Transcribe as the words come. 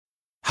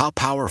How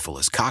powerful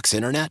is Cox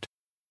Internet?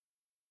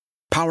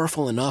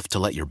 Powerful enough to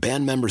let your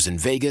band members in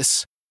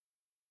Vegas,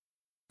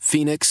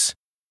 Phoenix,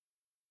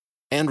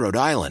 and Rhode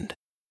Island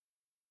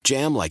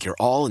jam like you're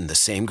all in the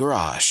same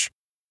garage.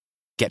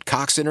 Get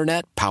Cox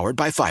Internet powered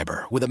by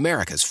fiber with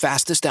America's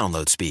fastest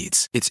download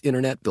speeds. It's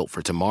internet built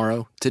for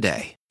tomorrow,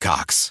 today.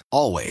 Cox,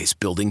 always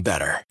building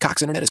better.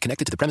 Cox Internet is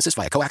connected to the premises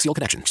via coaxial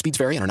connection. Speeds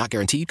vary and are not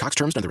guaranteed. Cox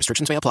terms and other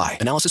restrictions may apply.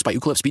 Analysis by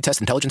Ookla Speed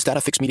Test Intelligence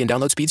Data. Fixed median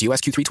download speeds. US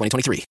Q3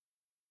 2023.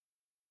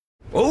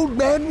 Old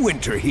Man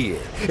Winter here.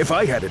 If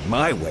I had it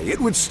my way, it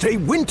would stay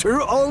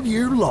winter all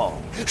year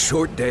long.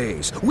 Short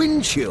days,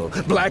 wind chill,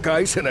 black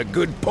ice, and a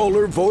good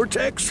polar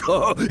vortex.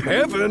 Oh,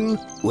 heaven.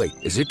 Wait,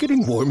 is it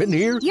getting warm in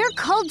here? Your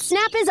cold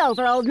snap is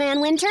over, Old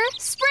Man Winter.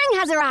 Spring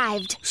has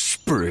arrived.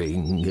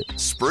 Spring.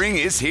 Spring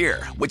is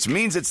here, which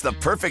means it's the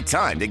perfect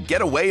time to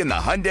get away in the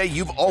Hyundai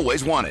you've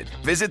always wanted.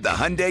 Visit the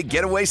Hyundai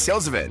Getaway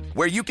Sales Event,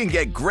 where you can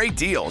get great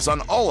deals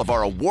on all of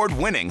our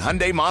award-winning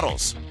Hyundai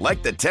models,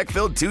 like the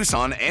tech-filled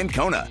Tucson and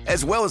Kona,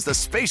 as well as the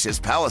spacious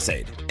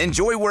Palisade.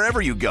 Enjoy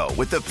wherever you go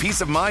with the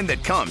peace of mind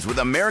that comes with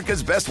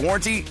America's best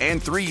warranty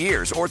and 3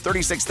 years or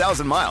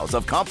 36,000 miles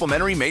of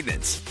complimentary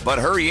maintenance. But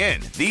hurry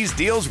in, these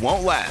deals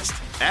won't last.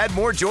 Add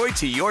more joy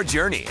to your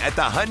journey at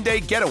the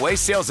Hyundai Getaway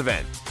Sales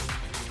Event.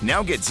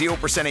 Now get 0%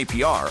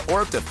 APR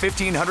or up to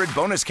 $1,500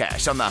 bonus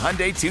cash on the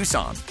Hyundai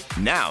Tucson.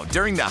 Now,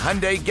 during the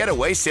Hyundai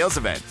Getaway Sales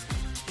Event.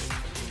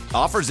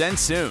 Offers end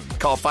soon.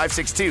 Call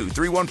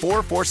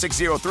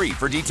 562-314-4603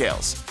 for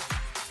details.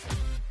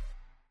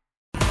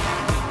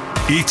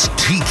 It's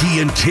Tiki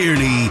and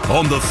Tierney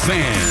on the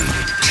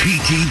Fan.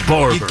 Tiki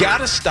Barber. You got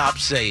to stop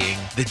saying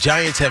the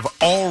Giants have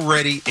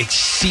already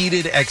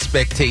exceeded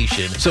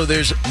expectation, so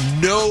there's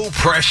no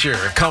pressure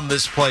come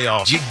this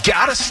playoffs. You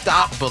got to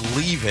stop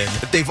believing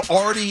that they've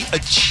already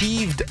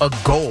achieved a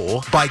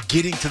goal by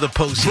getting to the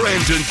postseason.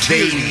 Brandon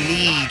They Tierney.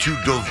 need to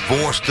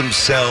divorce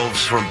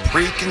themselves from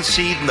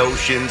preconceived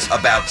notions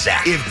about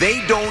Zach. If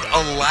they don't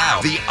allow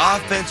the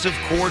offensive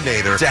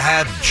coordinator to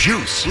have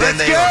juice, then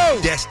they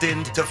are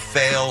destined to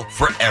fail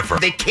forever.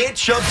 They can't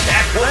shove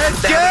Zach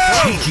Wilson down the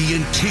throat. Tiki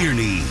and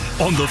Tierney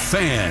on the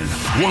Fan.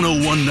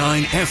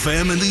 101.9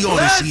 FM and the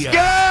Odyssey app.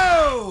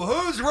 Go!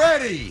 Who's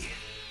ready?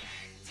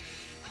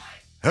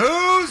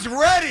 Who's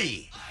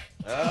ready?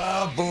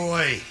 Oh,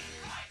 boy.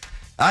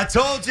 I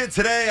told you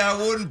today I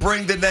wouldn't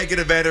bring the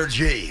negative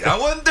energy. I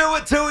wouldn't do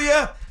it to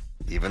you,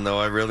 even though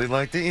I really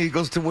like the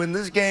Eagles to win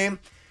this game.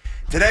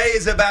 Today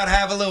is about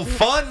having a little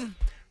fun.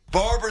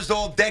 Barber's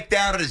all decked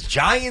out in his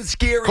Giants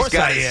gear. He's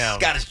got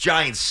his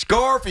Giants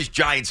scarf, his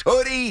Giants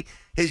hoodie,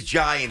 his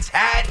Giants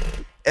hat.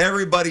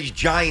 Everybody's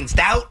Giantsed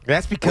out.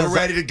 That's because we're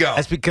ready to go.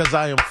 That's because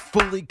I am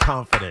fully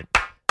confident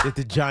that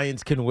the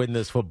Giants can win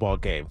this football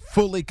game.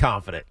 Fully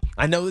confident.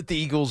 I know that the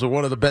Eagles are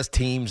one of the best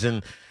teams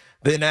in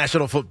the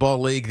National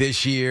Football League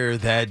this year,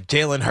 that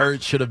Jalen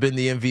Hurts should have been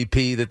the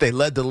MVP, that they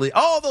led the league,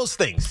 all those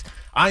things.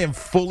 I am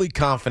fully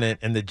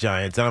confident in the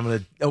Giants, and I'm going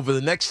to, over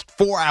the next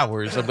 4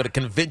 hours, I'm going to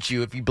convince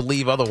you if you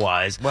believe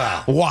otherwise.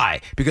 Wow.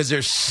 Why? Because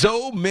there's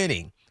so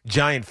many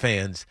Giant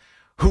fans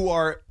who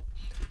are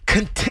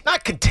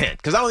not content,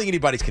 because I don't think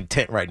anybody's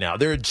content right now.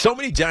 There are so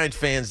many Giants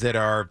fans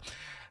that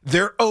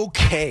they're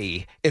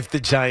okay if the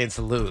Giants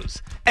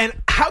lose.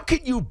 And how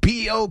can you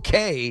be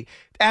okay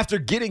after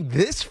getting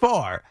this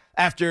far,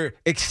 after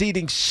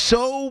exceeding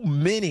so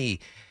many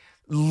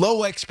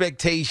low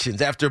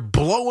expectations, after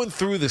blowing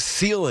through the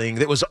ceiling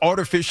that was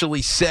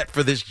artificially set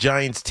for this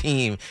Giants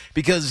team,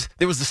 because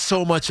there was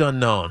so much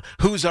unknown.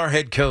 Who's our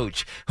head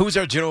coach? Who's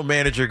our general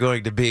manager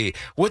going to be?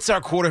 What's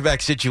our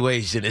quarterback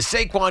situation? Is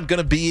Saquon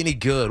going to be any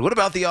good? What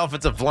about the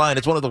offensive line?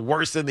 It's one of the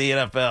worst in the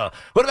NFL.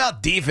 What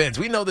about defense?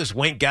 We know this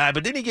Wink guy,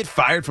 but didn't he get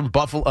fired from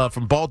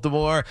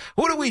Baltimore?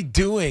 What are we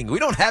doing? We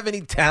don't have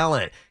any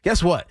talent.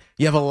 Guess what?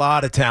 You have a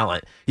lot of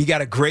talent. You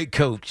got a great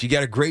coach. You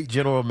got a great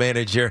general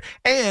manager.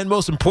 And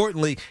most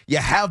importantly, you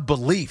have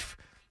belief.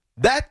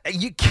 That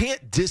you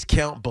can't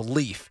discount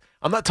belief.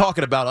 I'm not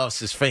talking about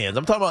us as fans.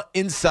 I'm talking about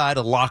inside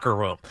a locker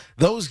room.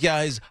 Those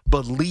guys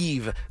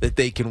believe that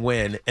they can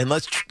win. And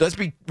let's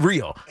be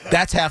real.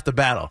 That's half the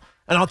battle.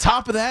 And on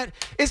top of that,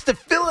 it's the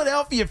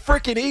Philadelphia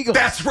freaking Eagles.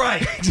 That's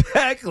right.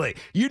 Exactly.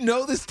 You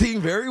know this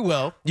team very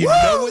well. You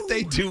know what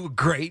they do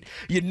great.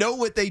 You know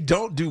what they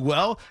don't do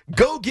well.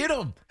 Go get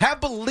them. Have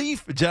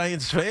belief,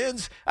 Giants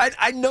fans.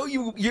 I know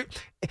you.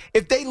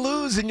 If they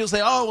lose and you'll say,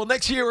 oh, well,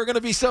 next year we're going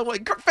to be so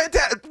like,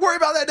 fantastic. Worry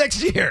about that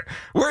next year.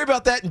 Worry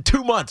about that in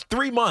 2 months,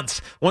 3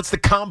 months. Once the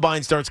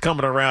combine starts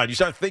coming around, you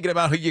start thinking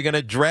about who you're going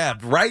to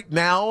draft. Right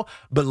now,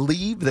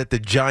 believe that the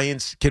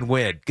Giants can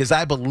win, because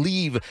I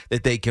believe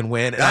that they can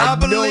win. And I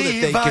know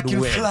that they can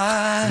win.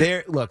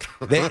 Fly. Look,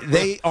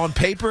 they on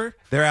paper,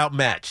 they're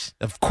outmatched.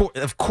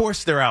 Of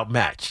course they're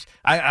outmatched.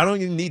 I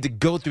don't even need to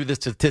go through the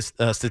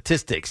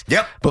statistics.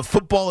 Yep. But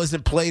football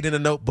isn't played in a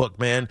notebook,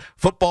 man.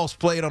 Football's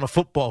played on a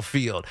football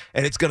field,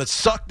 and it's going to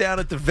suck down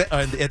at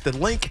the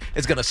link.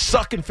 It's going to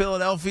suck in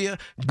Philadelphia.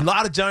 A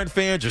lot of Giant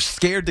fans are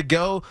scared to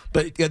go,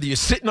 but whether you're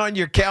sitting on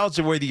your couch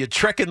or whether you're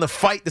trekking the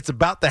fight that's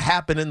about to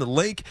happen in the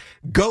link,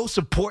 go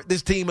support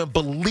this team and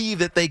believe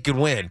that they can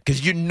win,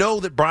 because you know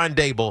that Brian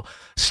Daboll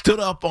stood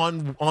up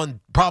on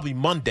probably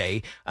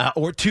Monday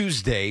or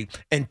Tuesday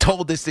and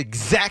told this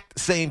exact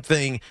same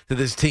thing to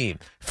this team.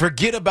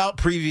 Forget about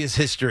previous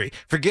history.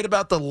 Forget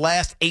about the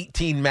last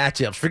 18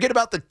 matchups. Forget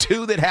about the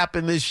 2 that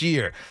happened this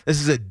year. This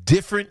is a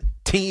different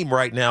team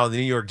right now, the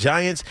New York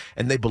Giants,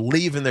 and they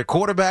believe in their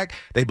quarterback.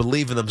 They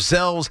believe in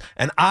themselves,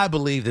 and I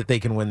believe that they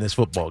can win this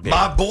football game.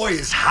 My boy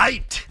is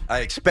hyped. I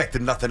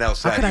expected nothing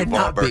else How out could of I you,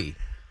 not Barber. be?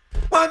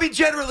 Well, I mean,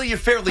 generally, you're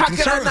fairly How could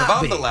I conservative. not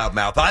I'm be? the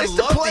loudmouth. I It's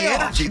love the the playoffs,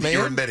 energy that man.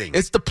 you're admitting.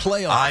 It's the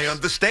playoffs. I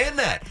understand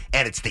that.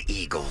 And it's the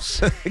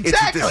Eagles.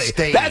 Exactly. It's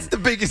disdain. That's the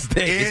biggest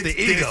thing. It's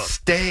the Eagles.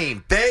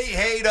 disdain. They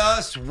hate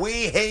us. We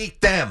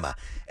hate them.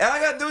 And I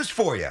got news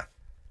for you.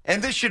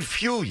 And this should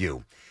fuel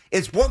you.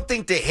 It's one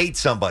thing to hate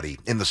somebody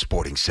in the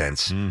sporting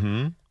sense.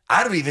 Mm-hmm.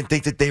 I don't even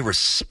think that they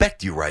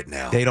respect you right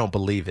now. They don't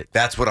believe it.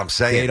 That's what I'm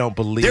saying. They don't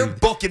believe They're it.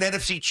 booking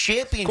NFC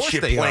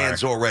championship they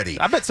plans are. already.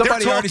 I bet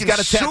somebody They're already talking got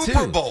a tattoo.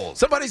 Super Bowls.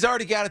 Somebody's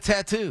already got a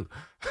tattoo.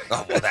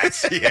 Oh, well,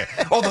 that's, yeah.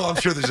 Although I'm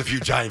sure there's a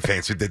few Giant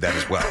fans who did that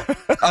as well.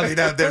 I mean,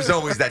 there's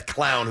always that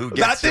clown who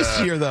gets Not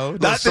this year, though.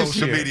 Not Not this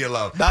social year. media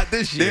love. Not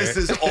this year. This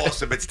is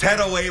awesome. It's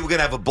 10:08. We're going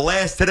to have a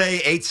blast today.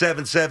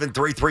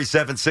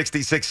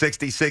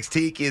 877-337-6666.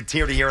 Tiki and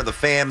Tierney here on the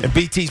Fan. And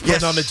BT's putting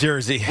Yes. on the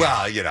jersey.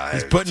 Well, you know.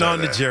 He's putting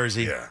on the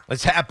jersey. Yeah.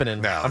 It's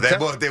happening. Now, I'm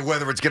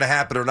whether it's going to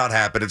happen or not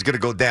happen, it's going to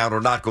go down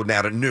or not go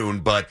down at noon.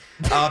 But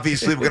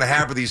obviously, we're going to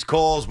hammer these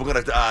calls. We're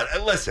going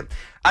to listen.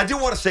 I do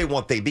want to say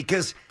one thing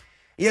because,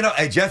 you know,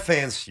 hey, Jet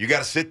fans, you got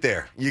to sit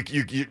there. You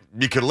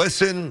can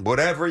listen,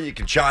 whatever. You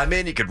can chime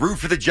in. You can root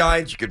for the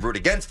Giants. You can root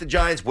against the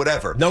Giants,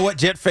 whatever. Know what,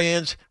 Jet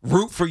fans?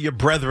 Root for your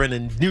brethren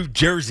in New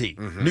Jersey,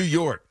 Mm-hmm. New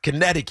York,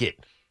 Connecticut.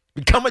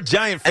 Become a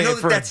Giant fan I know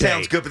for that a day.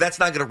 sounds good, but that's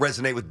not going to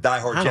resonate with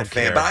diehard I Jet don't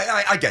fan. care. But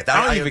I get that.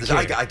 I don't even care.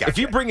 I got if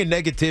you that. bring in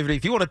negativity,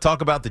 if you want to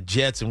talk about the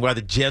Jets and why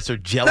the Jets are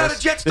jealous, No,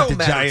 the Jets that don't the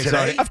matter Giants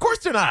today. are, of course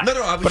they're not. No,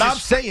 I was but I'm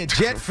just- saying,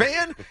 Jet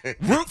fan,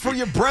 root for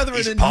your brethren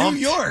He's in pumped.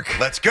 New York.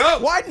 Let's go.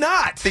 Why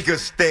not?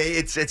 Because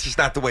it's just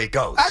not the way it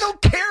goes. I don't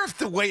care if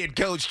the way it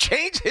goes.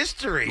 Change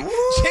history. Change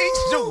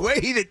the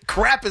way that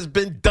crap has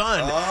been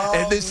done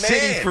in this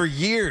city man. for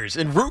years,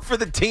 and root for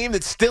the team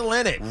that's still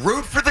in it.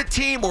 Root for the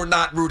team or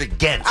not root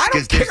against. I don't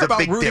 'cause there's care a about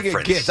big rooting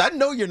difference. against. I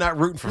know you're not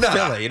rooting for No,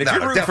 Philly. And if no,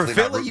 you're rooting for definitely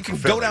not Philly, rooting you can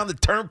for go Philly. down the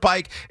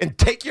turnpike and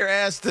take your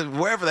ass to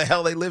wherever the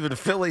hell they live in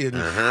Philly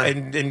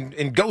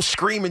and go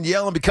scream and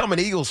yell and become an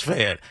Eagles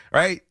fan,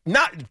 right?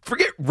 Not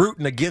forget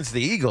rooting against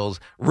the Eagles.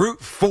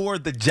 Root for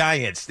the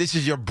Giants. This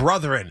is your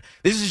brethren.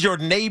 This is your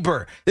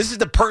neighbor. This is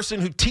the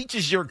person who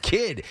teaches your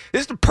kid.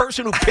 This is the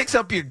person who picks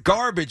up your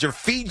garbage or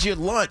feeds you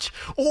lunch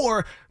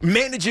or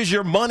manages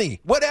your money.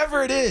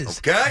 Whatever it is.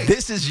 Okay.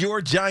 This is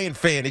your Giant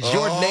fan. It's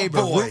your Oh,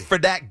 neighbor. boy. Root for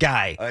that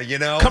guy. You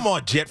know, Come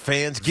on, Jet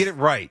fans, get it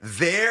right.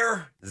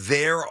 There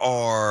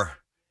are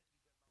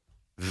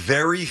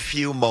very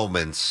few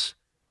moments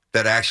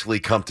that actually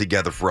come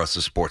together for us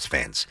as sports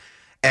fans.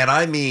 And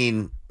I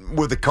mean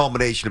with the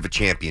culmination of a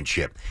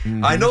championship.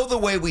 I know the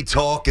way we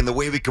talk and the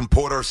way we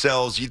comport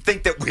ourselves, you'd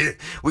think that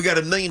we got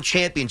 1 million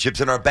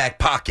championships in our back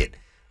pocket.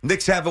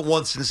 Knicks haven't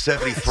won since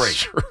 73.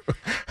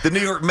 The New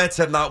York Mets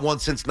have not won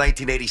since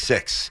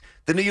 1986.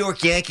 The New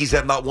York Yankees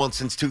have not won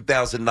since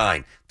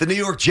 2009. The New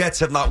York Jets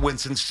have not won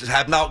since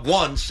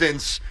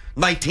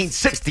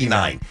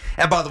 1969.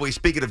 And by the way,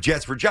 speaking of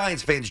Jets, for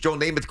Giants fans, Joe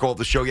Namath called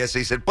the show yesterday.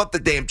 He said, put the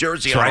damn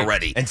jersey on Right.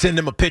 already. And send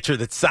them a picture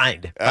that's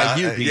signed by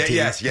you, BT.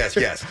 Yes.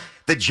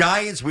 The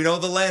Giants, we know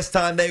the last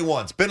time they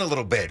won. It's been a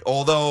little bit,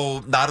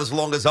 although not as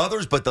long as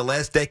others, but the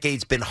last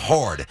decade's been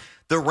hard.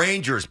 The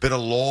Rangers, been a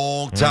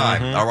long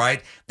time, all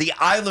right? The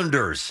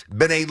Islanders,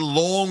 been a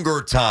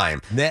longer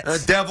time.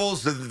 Nets.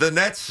 Devils, the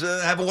Nets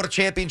haven't won a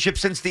championship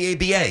since the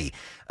ABA.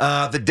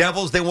 The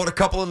Devils, they won a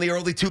couple in the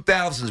early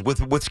 2000s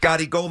with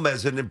Scotty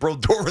Gomez and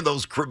Brodeur and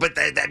those crew. But,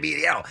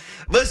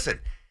 listen,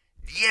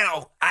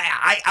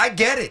 I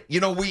get it.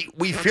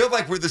 We feel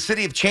like we're the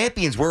city of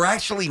champions. We're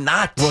actually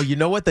not. Well, you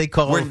know what they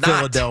call We're not.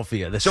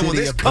 Philadelphia, the So city when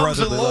this of comes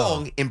brotherly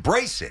along, love.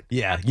 embrace it.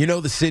 Yeah, you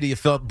know the city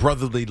of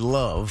brotherly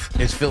love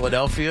is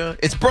Philadelphia.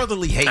 It's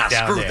brotherly hate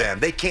down Screw there. them.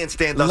 They can't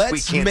stand us. We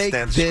Let's can't make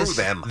stand. this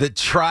Screw them. the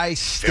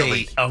tri-state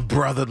Philly. of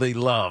brotherly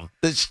love.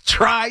 This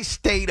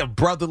tri-state of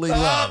brotherly I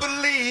love.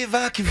 believe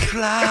I can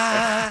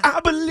fly. I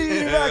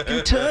believe I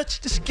can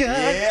touch the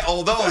sky. Yeah,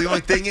 although the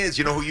only thing is,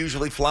 you know who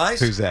usually flies?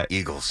 Who's that?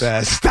 Eagles.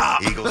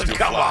 Stop. Eagles do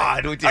Come fly.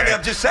 on. With I your- mean,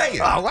 I'm just saying.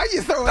 Oh, why are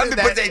you throwing in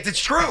But that? it's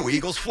true.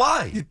 Eagles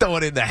fly. You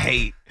throwing in the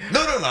hate.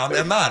 No,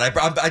 I'm not.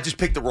 I just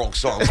picked the wrong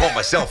song. I'm calling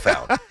myself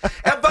out.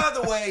 And by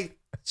the way,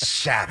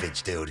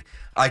 savage, dude.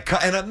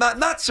 And I'm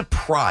not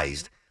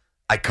surprised.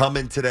 I come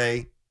in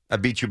today. I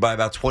beat you by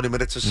about 20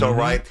 minutes or so,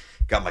 right?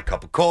 Got my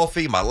cup of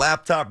coffee, my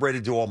laptop, ready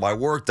to do all my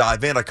work.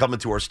 Dive in. I come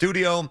into our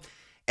studio.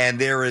 and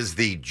there is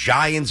the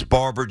Giants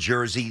Barber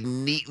jersey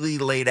neatly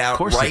laid out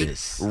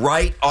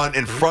right on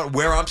in front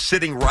where I'm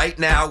sitting right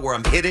now, where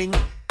I'm hitting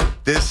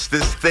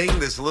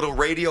this little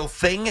radio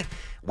thing,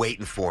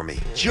 waiting for me.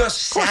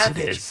 Just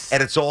savage,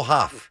 and it's all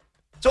Hoff.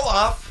 It's all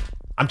Hoff.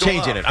 I'm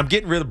changing it. I'm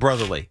getting rid of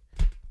Brotherly.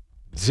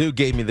 Zoo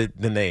gave me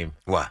the name.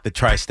 What? The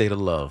Tri-State of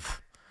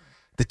Love.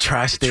 The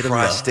Tri-State of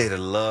Love. Tri-State of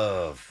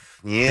Love.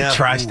 Yeah. The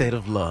Tri-State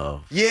of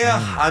Love.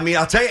 Yeah. I mean,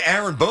 I'll tell you,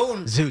 Aaron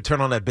Boone. Zoo,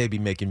 turn on that baby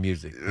making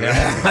music.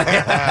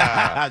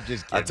 I'm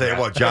just kidding. I'll tell you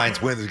what,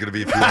 Giants win. There's going to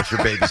be a few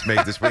extra babies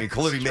made this week,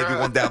 including maybe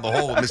one down the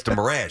hole with Mr.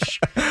 Marash.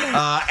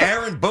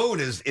 Aaron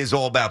Boone is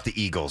all about the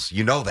Eagles.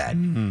 You know that.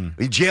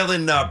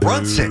 Jalen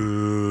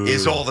Brunson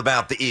is all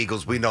about the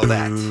Eagles. We know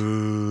that.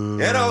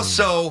 You know,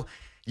 so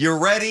you're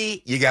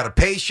ready. You got to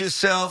pace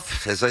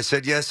yourself. As I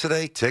said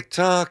yesterday,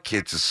 TikTok,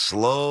 it's a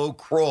slow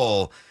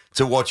crawl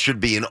to what should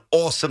be an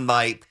awesome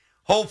night.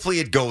 Hopefully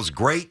it goes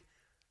great.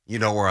 You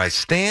know where I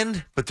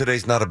stand, but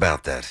today's not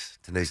about that.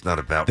 Today's not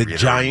about the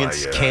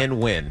Giants can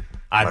win.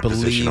 I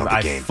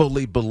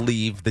fully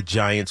believe the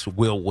Giants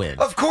will win.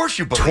 Of course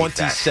you believe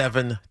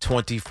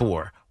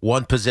 27-24.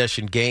 One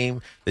possession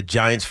game. The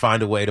Giants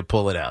find a way to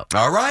pull it out.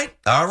 All right.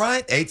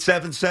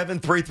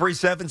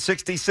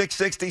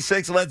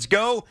 877-337-6666. Let's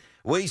go.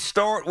 We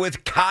start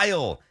with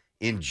Kyle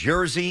in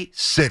Jersey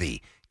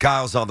City.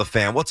 Kyle's on the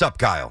Fan. What's up,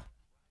 Kyle?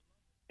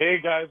 Hey,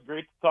 guys.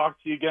 Great to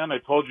talk to you again. I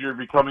told you you're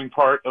becoming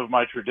part of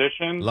my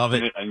tradition. Love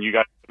it. And you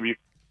guys will be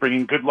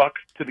bringing good luck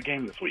to the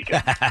game this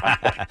weekend.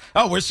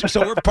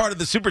 We're part of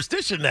the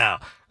superstition now.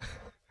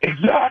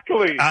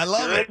 Exactly. I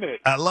love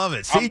it. I love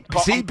it. See,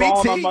 I'm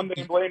BT. on Monday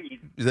and blaming you.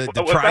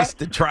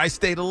 The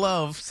tri-state of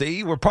love.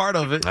 See, we're part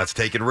of it. That's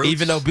taking roots.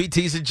 Even though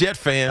BT's a Jet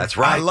fan. That's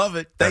right. I love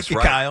it. Thank you,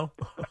 Kyle.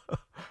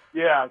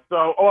 Yeah.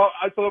 So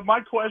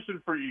my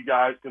question for you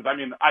guys, because I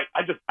mean, I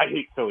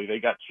hate Philly. They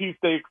got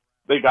cheesesteaks.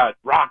 They got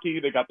Rocky.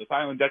 They got the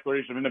Silent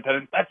Declaration of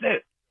Independence. That's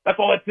it. That's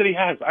all that city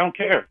has. I don't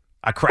care.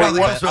 Well,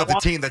 they also have the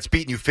team that's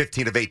beaten you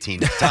 15 of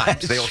 18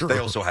 times. They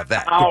also have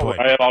that. All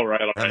right.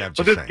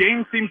 So this saying.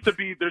 game seems to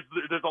be there's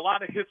a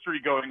lot of history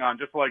going on,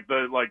 just like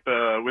the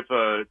with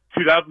the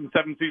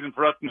 2007 season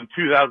for us and in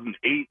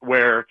 2008,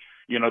 where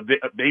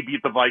they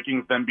beat the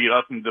Vikings, then beat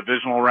us in the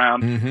divisional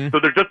round. Mm-hmm. So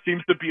there just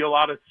seems to be a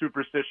lot of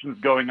superstitions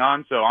going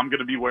on. So I'm going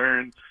to be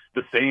wearing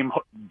the same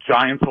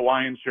Giants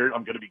Hawaiian shirt.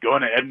 I'm going to be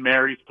going to Ed and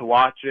Mary's to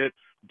watch it.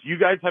 Do you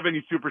guys have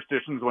any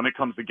superstitions when it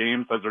comes to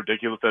games, as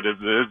ridiculous as it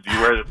is? Do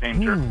you wear the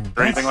same shirt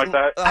or anything like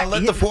that? I'll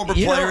let the former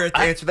player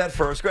answer that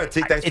first. Go ahead,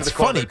 T. Thanks for the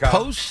call. It's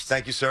funny.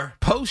 Thank you, sir.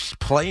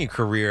 Post-playing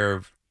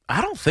career,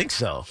 I don't think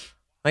so.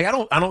 Like I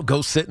don't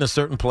go sit in a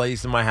certain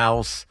place in my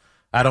house.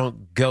 I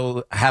don't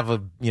go have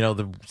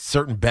the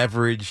certain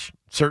beverage,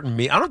 certain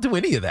meal. I don't do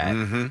any of that.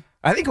 Mm-hmm.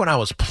 I think when I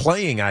was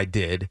playing, I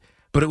did.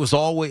 But it was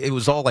all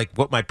like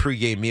what my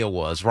pregame meal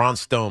was. Ron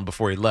Stone,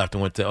 before he left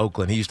and went to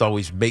Oakland, he used to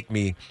always make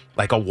me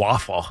like a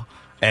waffle.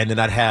 And then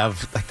I'd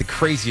have like the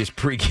craziest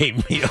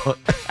pregame meal.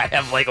 I'd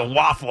have like a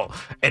waffle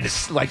and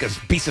it's like a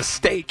piece of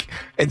steak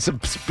and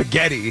some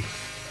spaghetti.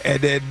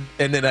 And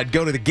then I'd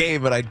go to the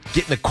game and I'd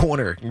get in the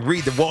corner and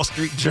read the Wall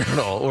Street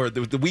Journal or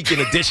the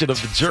weekend edition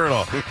of the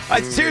Journal.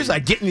 I'd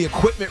get in the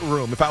equipment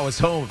room if I was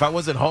home. If I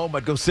wasn't home,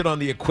 I'd go sit on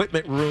the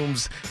equipment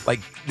rooms, like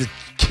the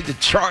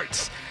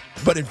charts.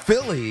 But in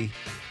Philly,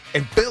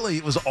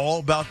 it was all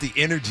about the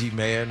energy,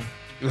 man.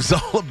 It was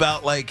all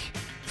about like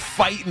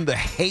fighting the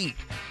hate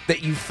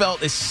that you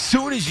felt as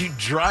soon as you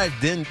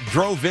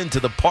drove into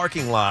the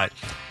parking lot,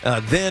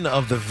 then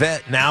of the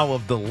Vet, now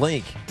of the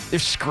Link. They're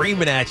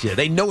screaming at you.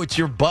 They know it's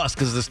your bus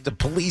because the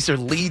police are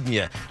leading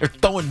you. They're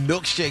throwing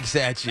milkshakes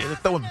at you. They're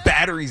throwing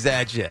batteries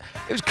at you.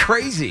 It was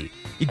crazy.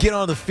 You get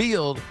on the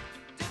field,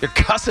 they're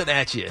cussing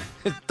at you,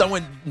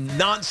 throwing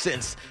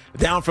nonsense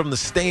down from the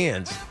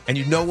stands. And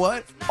you know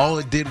what? All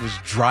it did was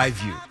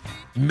drive you,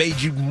 made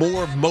you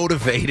more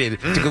motivated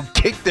to go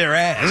kick their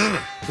ass.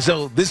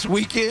 So this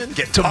weekend,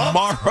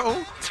 tomorrow,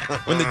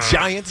 when the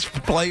Giants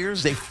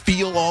players, they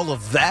feel all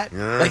of that,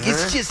 like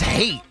it's just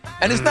hate.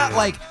 And it's not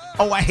like,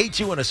 oh, I hate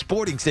you in a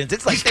sporting sense.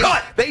 It's like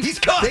they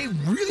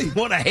really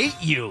want to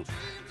hate you.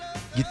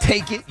 You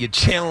take it, you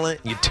channel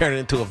it, you turn it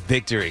into a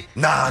victory.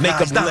 Make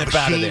them limp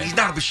out of there. He's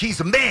not a machine. He's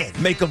a man.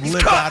 Make them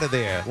limp out of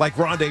there. Like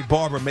Rondé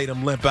Barber made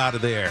him limp out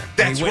of there.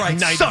 That's right.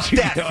 Suck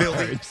that,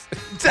 yards.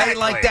 Philly. How you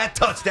like that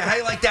touchdown? How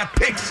you like that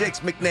pick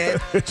six,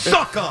 McNabb?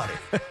 Suck on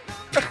it.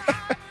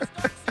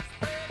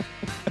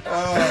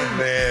 Oh,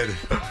 man.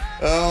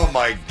 Oh,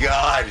 my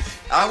God.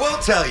 I will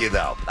tell you,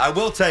 though. I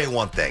will tell you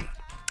one thing.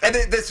 And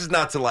this is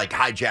not to, like,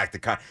 hijack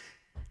the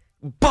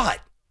but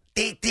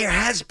there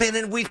has been,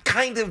 and we've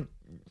kind of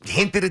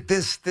hinted at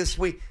this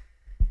week,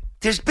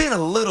 there's been a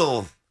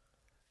little,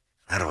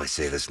 how do I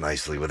say this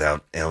nicely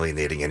without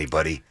alienating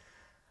anybody?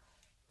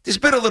 There's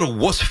been a little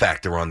wuss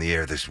factor on the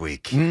air this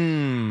week.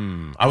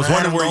 I was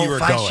wondering where you were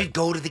going. I should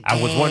go to the game.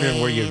 I was wondering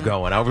where you're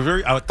going.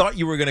 I thought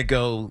you were going to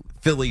go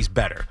Philly's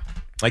better,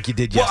 like you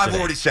did yesterday. Well, I've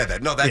already said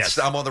that. No,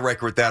 I'm on the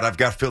record with that. I've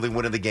got Philly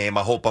winning the game.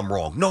 I hope I'm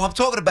wrong. No, I'm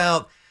talking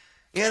about,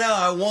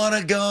 I want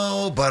to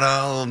go, but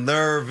I'm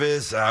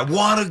nervous. I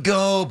want to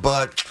go,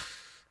 but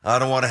I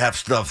don't want to have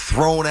stuff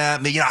thrown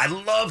at me. I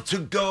love to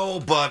go,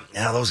 but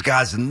those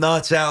guys are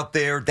nuts out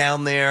there,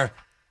 down there. What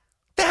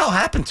the hell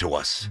happened to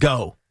us?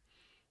 Go.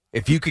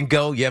 If you can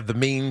go, you have the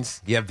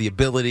means, you have the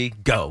ability,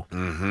 go.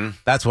 Mm-hmm.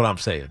 That's what I'm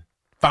saying.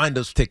 Find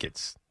those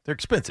tickets. They're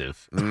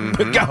expensive,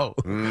 but go.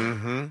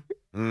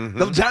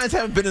 The Giants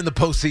haven't been in the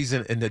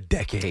postseason in a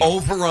decade.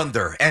 Over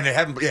under, and it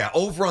haven't. Yeah,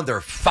 over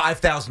under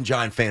 5,000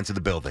 Giant fans in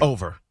the building.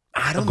 Over.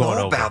 I don't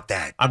know about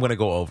that. I'm going to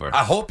go over.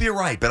 I hope you're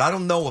right, but I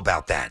don't know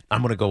about that.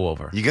 I'm going to go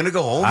over. You going to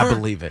go over? I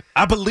believe it.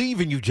 I believe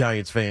in you,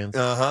 Giants fans.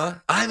 Uh-huh.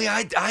 I mean,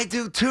 I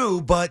do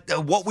too, but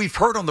what we've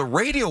heard on the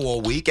radio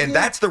all week, and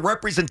that's the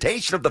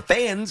representation of the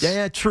fans.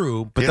 Yeah,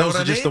 true. But those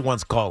are just the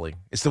ones calling.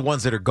 It's the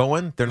ones that are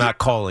going. They're not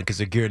calling because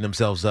they're gearing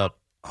themselves up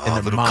in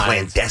their little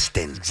minds.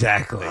 clandestine.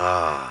 Exactly.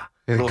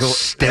 They're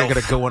going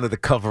to go under the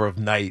cover of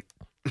night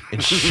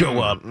and show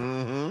up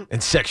in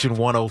section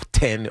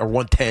 110 or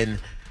 110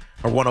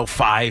 or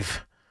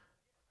 105.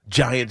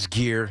 Giants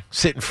gear,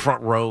 sit in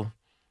front row.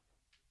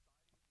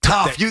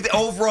 Tough. You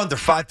over under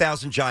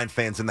 5,000 Giant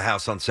fans in the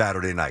house on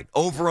Saturday night.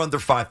 Over under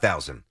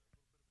 5,000.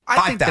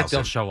 I think that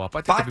they'll show up.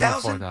 I think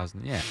 5,000?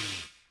 4,000. Yeah.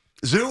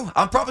 Zoo,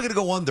 I'm probably going to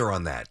go under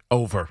on that.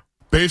 Over.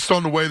 Based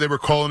on the way they were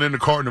calling in to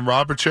Carton and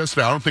Roberts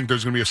yesterday, I don't think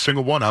there's going to be a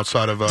single one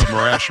outside of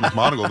Marash and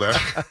McMonagle there.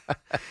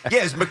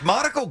 Yeah, is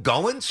McMonagle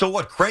going? So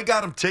what, Craig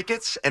got him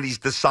tickets, and he's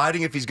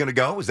deciding if he's going to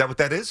go? Is that what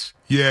that is?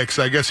 Yeah, because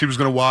I guess he was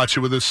going to watch it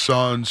with his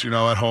sons,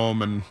 at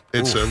home, and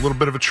it's a little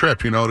bit of a trip,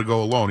 to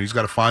go alone. He's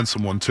got to find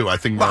someone, too. I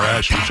think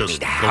Marash was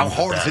just... How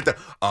hard is it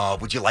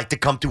would you like to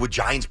come to a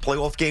Giants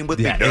playoff game with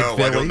me? No,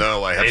 I don't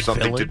know. I have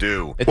something to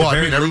do. Well, I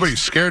mean,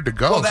 everybody's scared to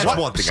go. Well, that's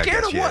one thing,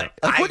 scared I guess. Of what?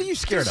 Yeah. What are you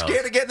scared of?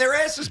 Scared of getting their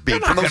asses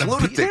beat from those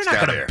lunatics They're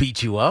not going to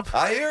beat you up.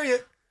 I hear you.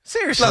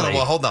 Seriously. No,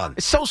 well, hold on.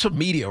 It's social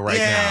media right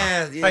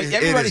now. Yeah, right?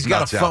 Everybody's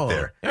got a phone.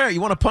 There. All right,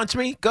 you want to punch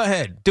me? Go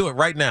ahead. Do it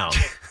right now.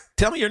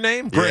 Tell me your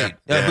name? Great.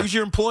 Yeah. Who's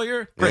your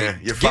employer? Great. Yeah,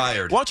 you're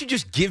fired. Why don't you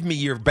just give me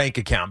your bank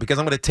account? Because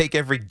I'm going to take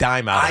every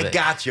dime out of it. I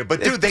got you.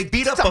 But, dude, they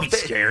beat up Don't be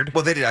scared.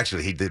 Well, they did.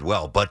 Actually, he did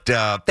well. But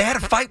they had a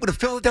fight with a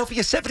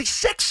Philadelphia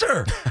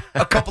 76er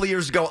a couple of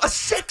years ago. A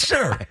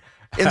Sixer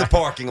in the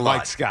parking lot.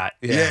 Mike Scott.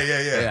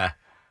 Yeah.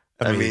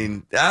 I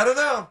mean, I don't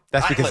know.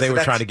 That's because they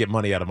were trying to get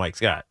money out of Mike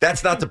Scott.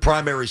 That's not the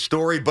primary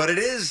story, but it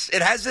is.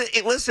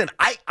 Listen,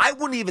 I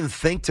wouldn't even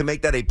think to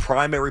make that a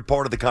primary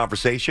part of the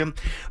conversation,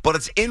 but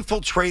it's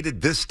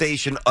infiltrated this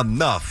station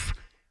enough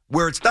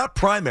where it's not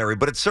primary,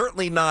 but it's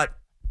certainly not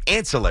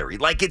ancillary.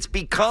 Like, it's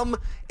become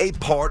a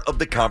part of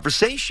the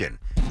conversation.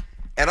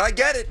 And I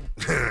get it,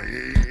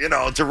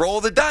 to roll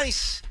the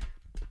dice.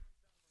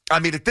 I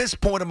mean, at this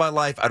point in my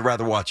life, I'd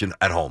rather watch it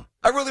at home.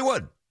 I really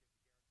would.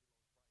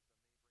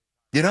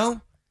 You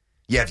have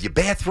your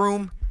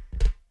bathroom,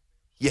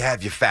 you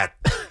have your fat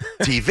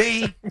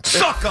TV,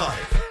 suck on it.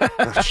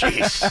 Oh,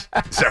 jeez.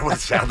 Is that what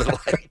it sounded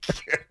like?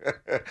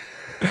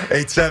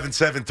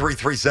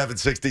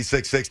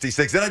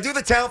 877-337-6666. Did I do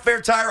the Town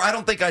Fair Tire? I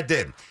don't think I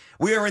did.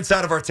 We are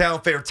inside of our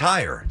Town Fair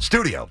Tire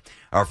studio.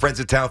 Our friends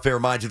at Town Fair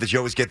remind you that you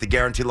always get the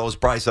guaranteed lowest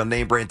price on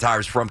name brand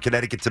tires from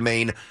Connecticut to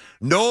Maine.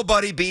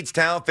 Nobody beats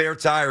Town Fair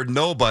Tire.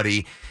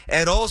 Nobody.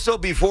 And also,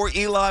 before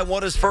Eli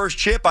won his first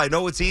chip, I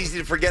know it's easy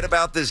to forget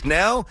about this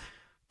now,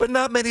 but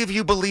not many of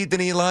you believed in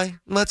Eli.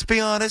 Let's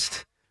be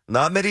honest.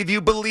 Not many of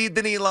you believed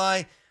in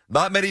Eli.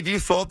 Not many of you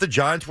thought the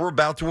Giants were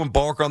about to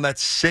embark on that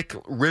sick,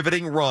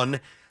 riveting run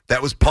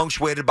that was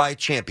punctuated by a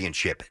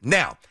championship.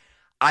 Now,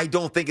 I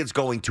don't think it's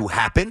going to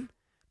happen.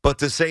 But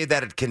to say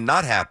that it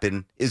cannot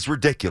happen is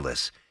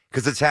ridiculous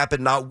because it's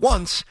happened not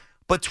once,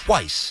 but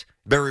twice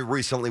very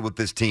recently with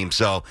this team.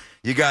 So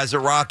you guys are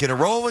rocking and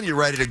rolling. You're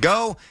ready to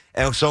go.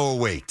 And so are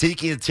we.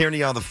 Tiki and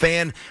Tierney on the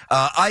Fan.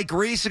 Ike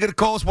Reese is going to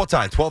call us what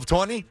time?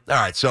 12:20? All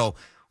right, so we'll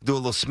do a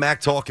little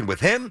smack talking with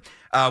him.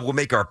 We'll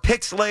make our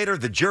picks later.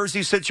 The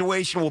jersey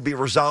situation will be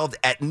resolved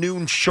at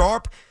noon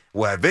sharp.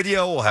 We'll have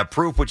video. We'll have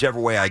proof whichever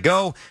way I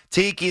go.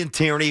 Tiki and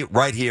Tierney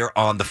right here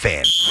on The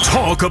Fan.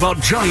 Talk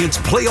about Giants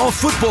playoff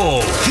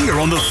football here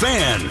on The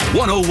Fan.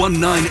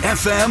 101.9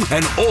 FM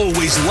and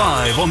always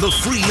live on the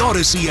free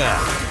Odyssey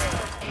app.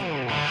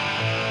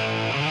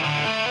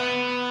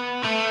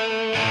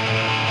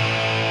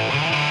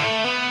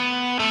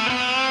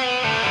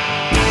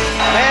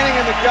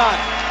 Manning in the gun.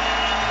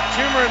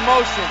 Toomer in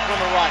motion from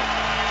the right.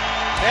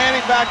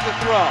 Manning back to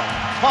throw.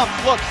 Pumps,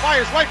 looks,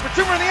 fires right for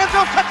Toomer in the end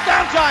zone.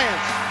 Touchdown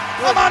Giants.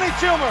 Amani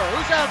Toomer,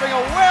 who's having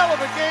a whale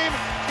of a game,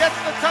 gets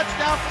the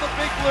touchdown for the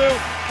Big Blue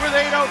with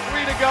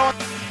 8:03 to go.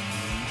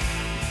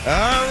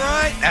 All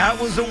right, that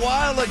was a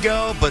while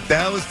ago, but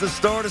that was the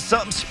start of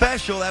something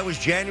special. That was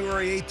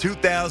January 8,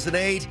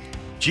 2008.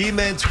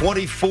 G-Men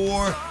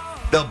 24,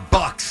 the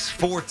Bucks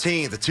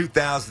 14, the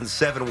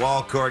 2007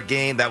 wildcard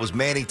game. That was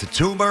Manning to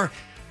Toomer.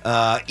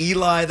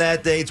 Eli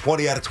that day,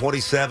 20 out of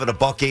 27,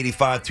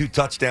 $185, 2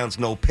 touchdowns,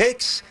 no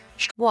picks.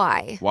 switched.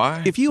 Why?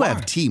 Why? If you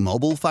have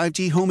T-Mobile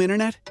 5G home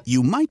internet,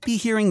 you might be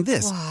hearing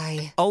this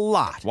Why? a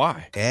lot.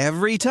 Why?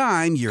 Every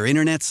time your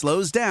internet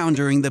slows down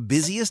during the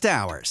busiest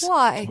hours.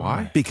 Why?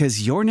 Why?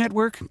 Because your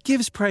network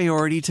gives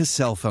priority to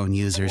cell phone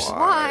users.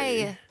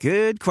 Why?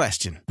 Good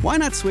question. Why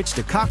not switch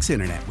to Cox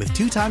Internet with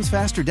 2 times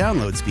faster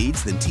download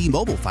speeds than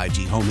T-Mobile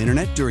 5G home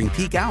internet during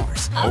peak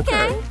hours?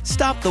 Okay.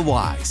 Stop the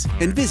whys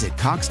and visit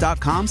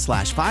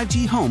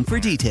cox.com/5G home for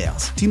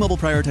details. T-Mobile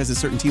prioritizes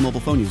certain T-Mobile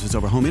phone users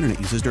over home internet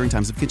users during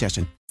times of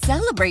congestion.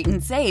 Celebrate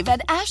and save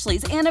at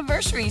Ashley's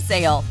Anniversary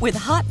Sale. With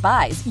Hot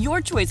Buys, your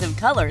choice of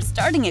colors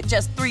starting at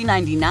just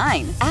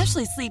 $3.99.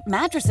 Ashley Sleep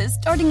mattresses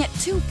starting at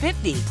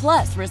 $2.50.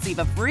 Plus, receive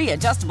a free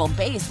adjustable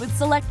base with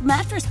select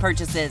mattress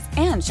purchases.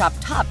 And shop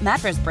top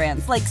mattress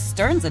brands like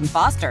Stearns &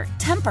 Foster,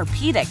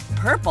 Tempur-Pedic,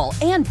 Purple,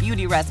 and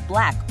Beautyrest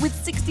Black with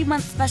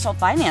 60-month special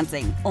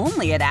financing.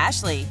 Only at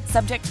Ashley.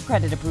 Subject to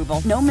credit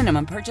approval. No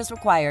minimum purchase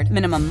required.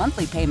 Minimum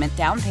monthly payment,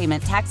 down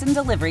payment, tax, and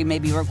delivery may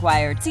be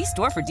required. See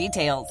store for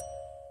details.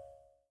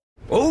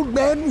 Old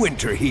Man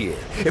Winter here.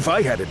 If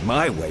I had it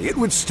my way, it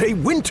would stay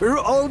winter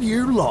all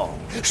year long.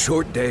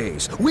 Short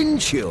days,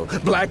 wind chill,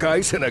 black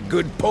ice, and a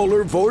good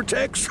polar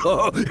vortex.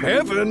 Oh,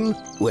 heaven.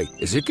 Wait,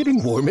 is it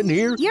getting warm in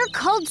here? Your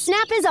cold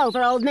snap is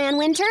over, Old Man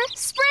Winter.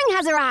 Spring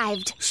has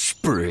arrived.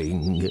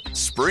 Spring.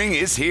 Spring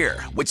is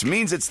here, which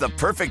means it's the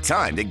perfect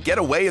time to get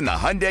away in the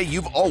Hyundai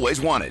you've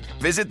always wanted.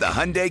 Visit the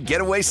Hyundai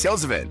Getaway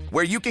Sales Event,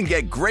 where you can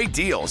get great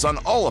deals on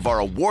all of our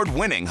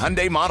award-winning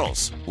Hyundai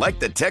models, like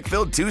the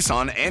tech-filled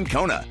Tucson and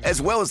Kona,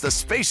 as well as the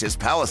spacious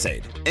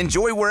Palisade.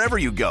 Enjoy wherever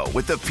you go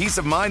with the peace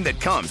of mind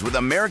that comes with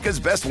America's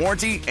best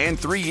warranty and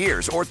 3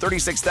 years or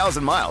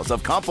 36,000 miles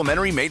of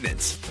complimentary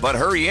maintenance. But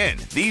hurry in,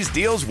 these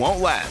deals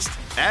won't last.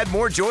 Add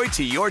more joy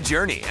to your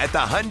journey at the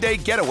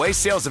Hyundai Getaway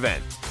Sales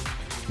Event.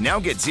 Now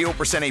get 0%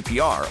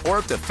 APR or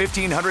up to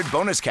 $1,500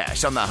 bonus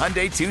cash on the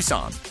Hyundai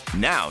Tucson.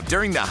 Now,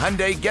 during the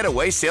Hyundai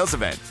Getaway Sales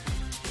Event.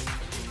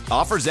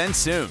 Offers end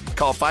soon.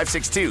 Call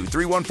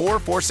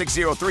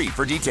 562-314-4603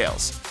 for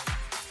details.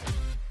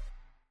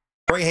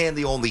 Strahan,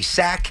 the only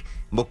sack,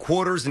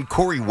 McQuarters, and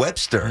Corey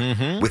Webster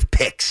with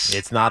picks.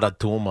 It's not a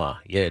tumor.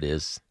 Yeah, it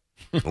is.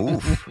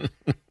 Oof.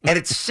 And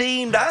it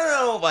seemed, I don't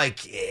know,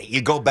 like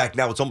you go back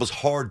now, it's almost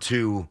hard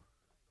to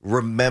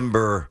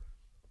remember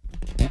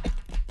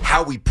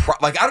how we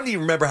I don't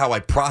even remember how I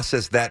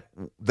processed that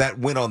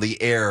went on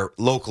the air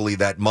locally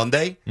that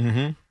Monday.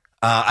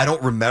 I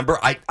don't remember.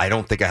 I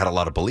don't think I had a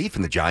lot of belief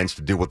in the Giants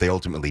to do what they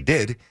ultimately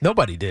did.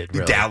 Nobody did,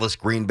 really. Dallas,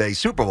 Green Bay,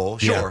 Super Bowl,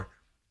 sure. Yeah.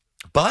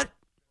 But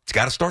it's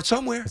got to start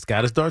somewhere. It's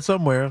got to start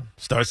somewhere.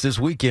 Starts this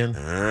weekend.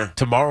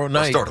 Tomorrow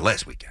night. It started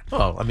last weekend.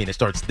 Oh, I mean, it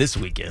starts this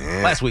weekend.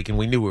 Last weekend,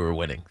 we knew we were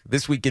winning.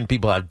 This weekend,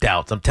 people have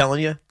doubts. I'm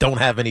telling you, don't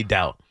have any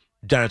doubt.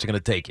 Giants are going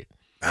to take it.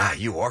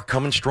 You are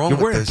coming strong. You're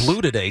with wearing this.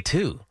 blue today,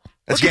 too.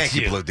 That's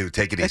Yankee blue, dude.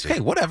 Take it easy.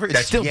 Hey, whatever. It's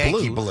That's still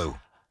Yankee blue.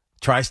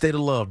 Tri-state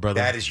of love, brother.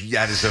 That is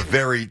a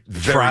very,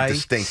 very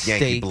distinct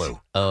Yankee blue.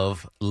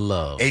 Of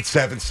love.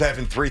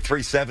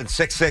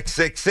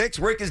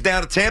 877-337-6666. Rick is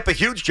down to Tampa.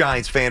 Huge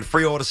Giants fan.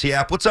 Free Odyssey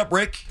app. What's up,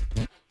 Rick?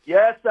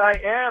 Yes, I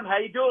am. How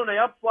you doing?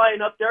 I'm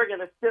flying up there. Going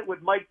to sit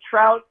with Mike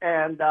Trout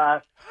and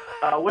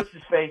what's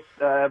his face?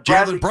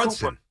 Jalen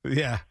Brunson.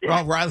 Yeah.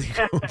 Oh, Riley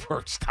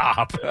Cooper.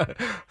 Stop.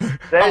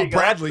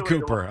 Bradley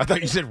Cooper. I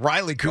thought you said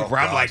Riley Cooper.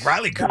 I'm like,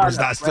 Riley Cooper's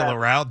not still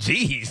around.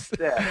 Jeez.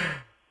 Yeah.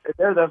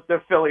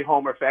 They're Philly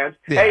Homer fans.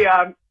 Yeah. Hey,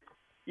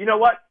 you know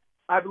what?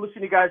 I've been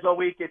listening to you guys all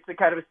week. It's a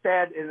kind of a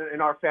sad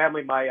in our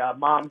family. My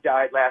mom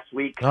died last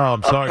week. Oh,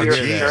 I'm sorry to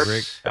hear that,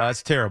 Rick.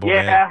 That's terrible,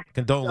 man.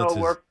 Condolences.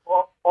 So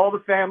all the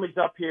family's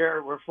up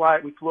here. We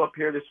flew up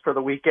here this for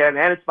the weekend,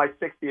 and it's my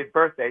 60th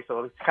birthday,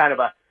 so it's kind of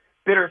a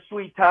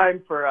bittersweet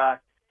time for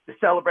to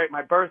celebrate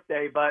my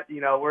birthday. But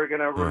we're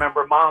gonna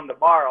remember Mom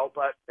tomorrow,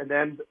 and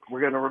then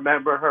we're gonna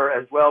remember her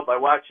as well by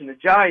watching the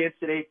Giants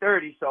at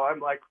 8:30. So I'm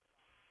like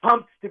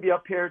pumped to be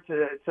up here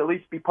to at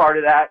least be part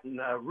of that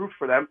and root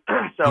for them.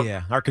 So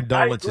yeah, our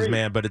condolences,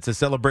 man. But it's a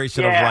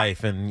celebration of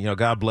life, and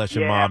God bless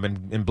your mom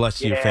and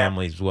bless your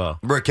family as well.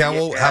 Rick, how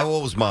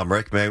old was Mom?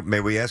 Rick,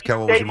 may we ask how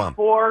old was your mom?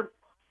 84.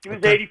 She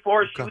was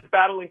 84. She was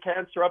battling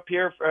cancer up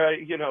here for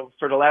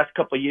for the last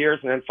couple of years,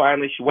 and then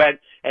finally she went.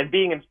 And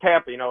being in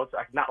Tampa,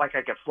 it's not like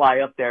I could fly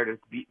up there to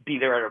be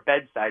there at her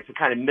bedside. So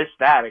kind of missed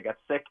that. I got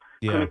sick,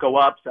 couldn't go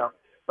up. So,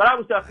 but I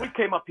was up. We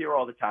came up here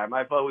all the time.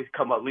 I've always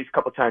come up at least a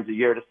couple times a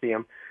year to see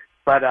him.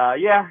 But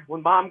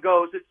when Mom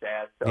goes, it's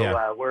sad.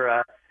 So we're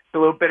it's a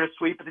little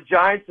bittersweet. But the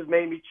Giants have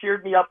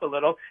cheered me up a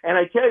little. And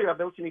I tell you, I've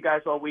been listening to you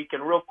guys all week.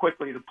 And real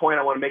quickly, the point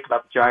I want to make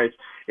about the Giants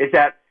is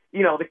that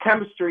the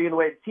chemistry and the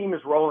way the team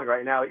is rolling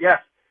right now. Yes,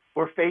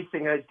 we're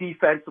facing a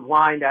defensive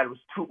line that was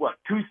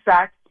two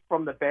sacks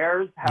from the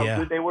Bears. How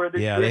good they were this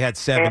year. Yeah, they had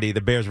 70.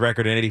 The Bears'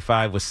 record in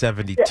 85 was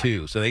 72.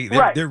 Yeah. So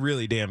they're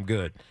really damn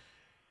good.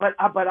 But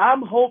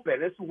I'm hoping,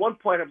 this is one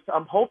point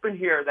I'm hoping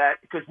here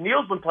that, because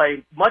Neal's been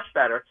playing much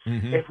better,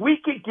 if we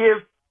could give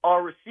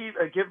our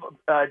receiver,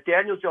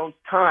 Daniel Jones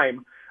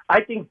time,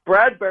 I think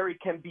Bradbury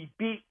can be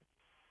beat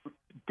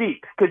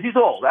deep because he's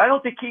old. I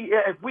don't think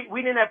if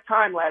we didn't have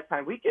time last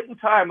time. We give him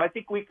time. I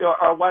think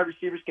our wide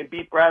receivers can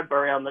beat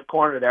Bradbury on the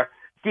corner there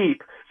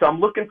deep. So I'm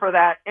looking for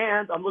that,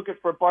 and I'm looking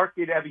for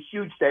Barkley to have a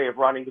huge day of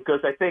running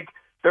because I think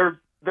they're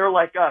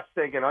like us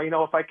thinking,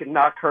 if I can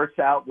knock Hurts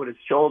out with his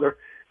shoulder,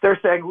 they're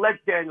saying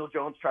let Daniel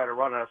Jones try to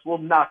run on us. We'll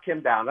knock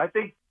him down. I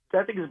think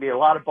there's going to be a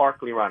lot of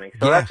Barkley running.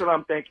 So that's what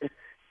I'm thinking.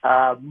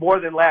 More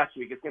than last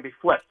week, it's going to be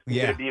flipped. It's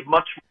going to be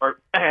much more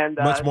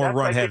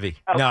run heavy.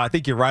 No, I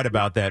think you're right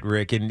about that,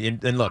 Rick.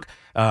 And look,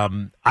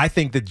 I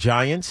think the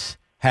Giants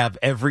have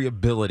every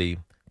ability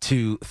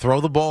to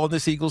throw the ball in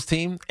this Eagles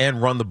team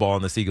and run the ball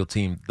in this Eagles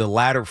team, the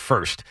latter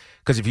first.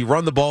 Because if you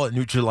run the ball, it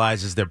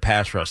neutralizes their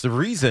pass rush. The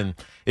reason,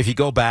 if you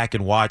go back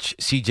and watch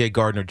C.J.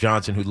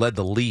 Gardner-Johnson, who led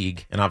the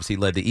league and obviously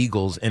led the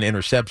Eagles in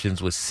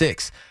interceptions with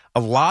 6, a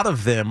lot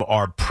of them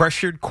are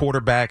pressured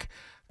quarterback.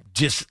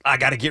 Just, I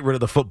got to get rid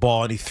of the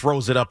football, and he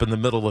throws it up in the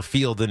middle of the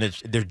field, and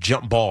they're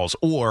jump balls.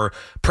 Or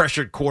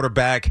pressured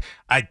quarterback,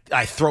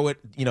 I throw it,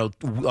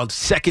 a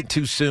second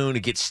too soon, it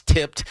gets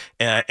tipped,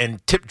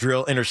 and tip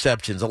drill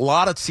interceptions. A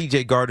lot of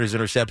C.J. Gardner's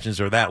interceptions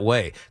are that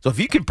way. So if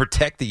you can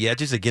protect the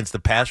edges against the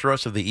pass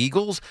rush of the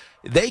Eagles,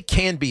 they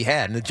can be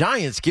had. And the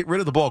Giants get rid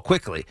of the ball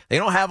quickly. They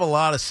don't have a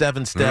lot of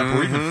 7-step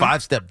or even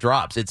 5-step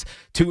drops. It's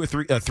 2 or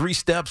 3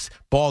 steps,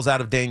 balls out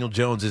of Daniel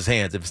Jones'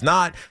 hands. If it's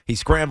not, he's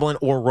scrambling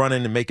or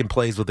running and making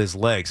plays with his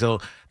legs. So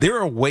there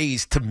are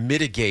ways to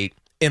mitigate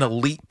an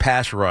elite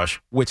pass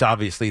rush, which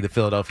obviously the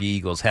Philadelphia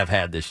Eagles have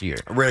had this year.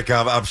 Rick,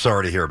 I'm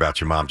sorry to hear about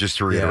your mom. Just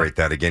to reiterate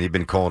that again, you've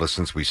been calling us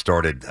since we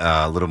started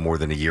a little more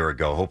than a year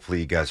ago. Hopefully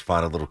you guys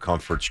find a little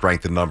comfort,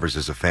 strength in numbers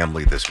as a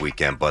family this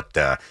weekend. But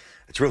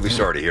it's really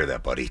sorry to hear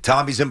that, buddy.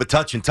 Tommy's in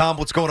Metuchen. Tom,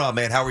 what's going on,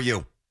 man? How are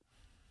you?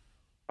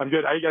 I'm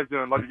good. How you guys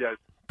doing? Love you guys.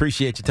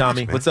 Appreciate you,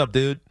 Tommy. Thanks, what's up,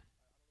 dude?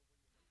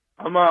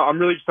 I'm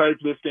really excited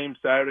for this game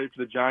Saturday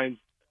for the Giants.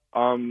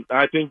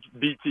 I think,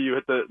 BT, you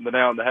hit the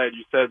nail on the head.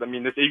 You said,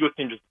 this Eagles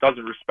team just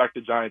doesn't respect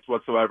the Giants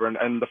whatsoever,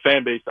 and the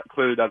fan base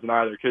clearly doesn't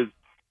either because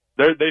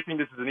they think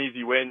this is an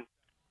easy win.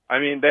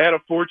 They had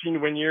a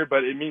 14-win year,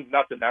 but it means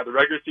nothing now. The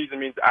regular season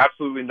means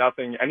absolutely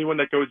nothing. Anyone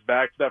that goes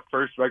back to that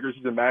first regular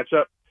season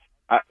matchup,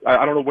 I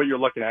don't know what you're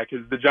looking at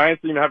because the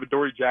Giants didn't even have a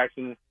Dory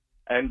Jackson,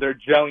 and they're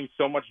gelling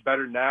so much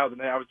better now than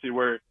they obviously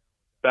were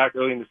back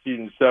early in the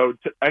season. So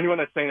anyone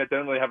that's saying that they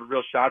don't really have a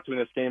real shot to win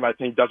this game, I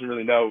think doesn't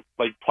really know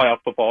playoff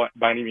football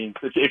by any means.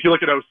 If you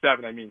look at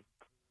 2007,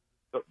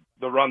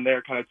 the run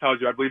there kind of tells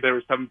you. I believe they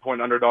were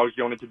 7-point underdogs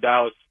going into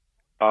Dallas,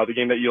 the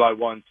game that Eli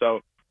won.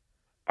 So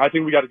I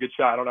think we got a good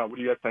shot. I don't know. What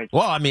do you guys think?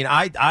 Well,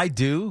 I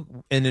do.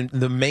 And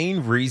the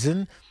main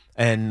reason,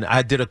 and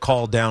I did a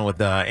call down with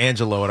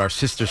Angelo at our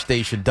sister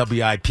station,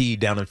 WIP,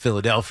 down in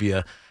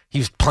Philadelphia. He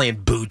was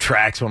playing boo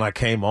tracks when I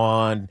came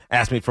on,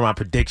 asked me for my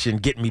prediction,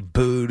 getting me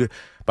booed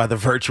by the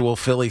virtual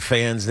Philly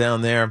fans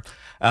down there.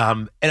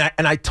 And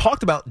I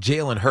talked about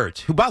Jalen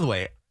Hurts, who, by the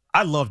way,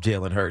 I love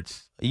Jalen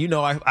Hurts.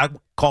 I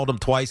called him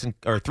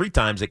 3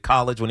 times at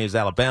college when he was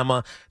at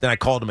Alabama. Then I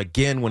called him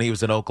again when he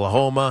was in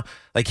Oklahoma.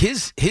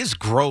 His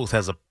growth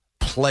as a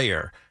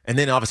player, and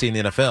then obviously in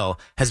the NFL,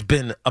 has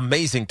been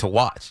amazing to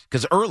watch.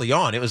 Because early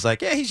on, it was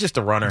he's just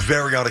a runner.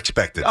 Very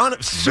unexpected.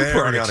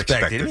 Super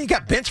unexpected. He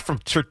got benched from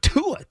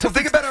Tua.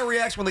 Think about our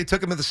reaction when they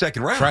took him in the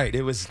second round. Right.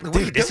 It was,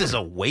 this is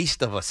a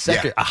waste of a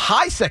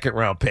high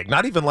second-round pick.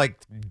 Not even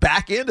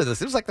back into this.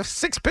 It was the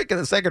 6th pick in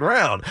the second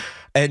round.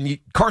 And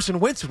Carson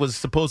Wentz was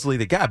supposedly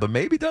the guy. But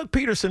maybe Doug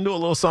Peterson knew a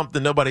little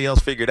something nobody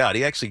else figured out.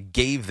 He actually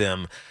gave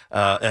them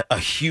a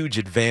huge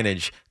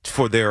advantage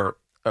for their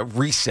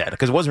reset,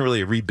 because it wasn't really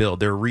a rebuild.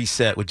 They're a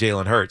reset with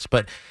Jalen Hurts.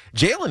 But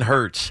Jalen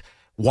Hurts,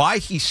 why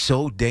he's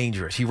so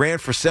dangerous. He ran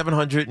for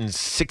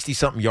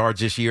 760-something yards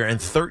this year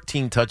and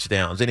 13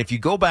 touchdowns. And if you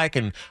go back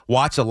and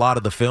watch a lot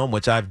of the film,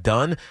 which I've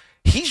done,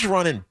 he's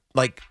running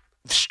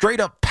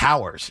straight-up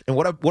powers. And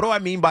what do I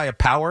mean by a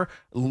power?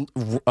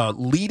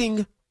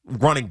 Leading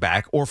running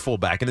back or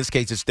fullback. In this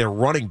case, it's their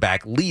running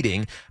back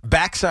leading,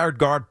 backside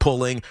guard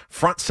pulling,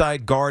 front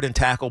side guard and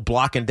tackle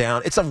blocking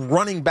down. It's a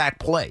running back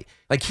play.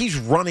 He's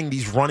running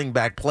these running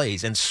back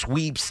plays and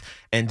sweeps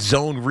and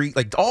zone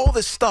all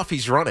this stuff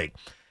he's running.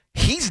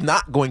 He's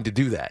not going to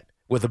do that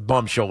with a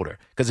bum shoulder,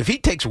 because if he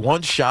takes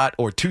 1 shot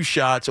or 2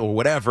 shots or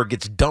whatever,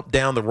 gets dumped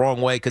down the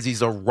wrong way because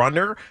he's a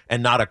runner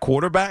and not a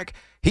quarterback,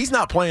 he's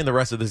not playing the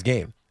rest of this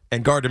game.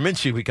 And Gardner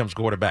Minshew becomes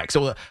quarterback.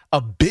 So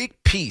a big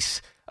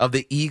piece of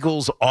the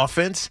Eagles'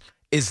 offense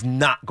is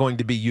not going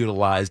to be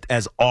utilized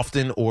as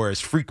often or as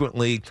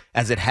frequently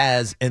as it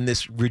has in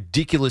this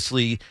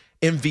ridiculously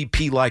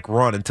MVP-like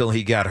run until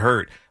he got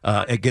hurt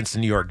against the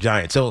New York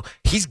Giants. So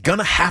he's going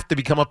to have to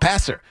become a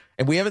passer.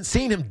 And we haven't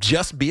seen him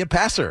just be a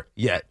passer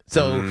yet.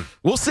 So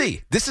we'll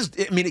see. This is,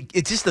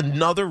 it's just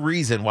another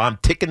reason why I'm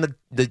ticking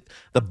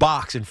the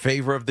box in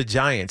favor of the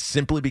Giants,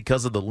 simply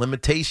because of the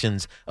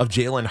limitations of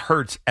Jalen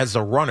Hurts as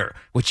a runner,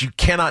 which you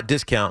cannot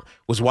discount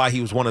was why he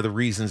was one of the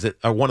reasons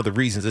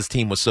this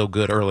team was so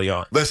good early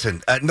on.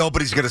 Listen,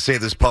 nobody's going to say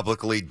this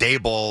publicly.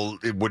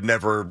 Daboll would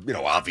never,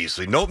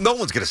 obviously. No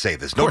one's going to say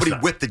this. Nobody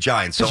with the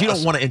Giants. So you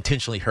don't want to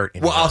intentionally hurt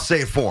anyone. Well, I'll say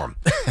it for him.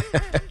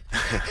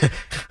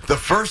 the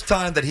first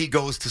time that he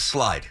goes to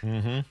slide,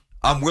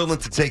 I'm willing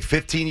to take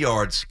 15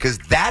 yards because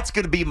that's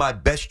going to be my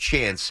best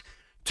chance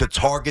to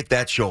target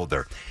that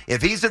shoulder.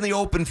 If he's in the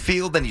open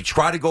field and you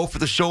try to go for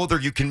the shoulder,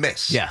 you can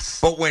miss. Yes.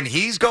 But when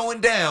he's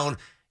going down,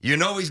 you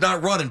know he's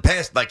not running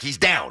past like he's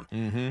down.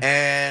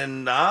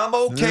 And I'm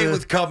okay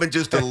with coming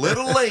just a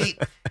little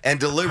late and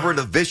delivering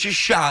a vicious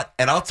shot,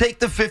 and I'll take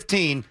the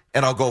 15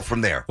 and I'll go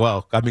from there.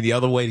 Well, I mean, the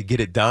other way to get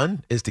it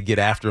done is to get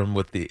after him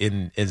with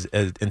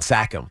and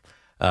sack him.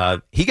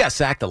 He got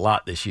sacked a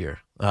lot this year.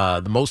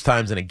 The most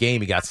times in a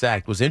game he got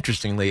sacked was,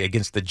 interestingly,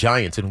 against the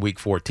Giants in Week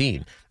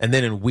 14. And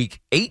then in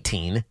Week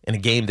 18, in a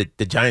game that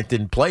the Giants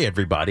didn't play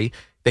everybody,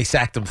 they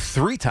sacked him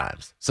 3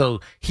 times.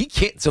 So he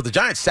can't. So the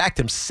Giants sacked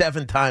him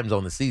 7 times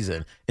on the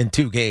season in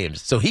 2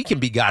 games. So he can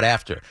be got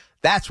after.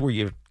 That's where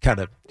you kind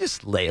of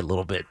just lay a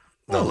little bit.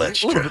 A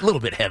little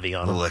bit heavy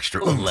on him. A little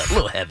extra. A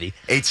little heavy.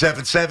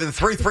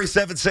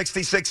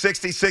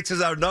 877-337-6666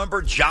 is our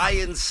number.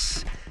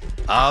 Giants,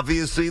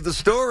 obviously the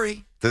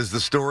story. Does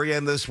the story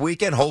end this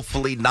weekend?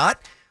 Hopefully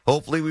not.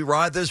 Hopefully we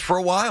ride this for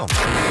a while.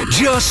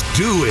 Just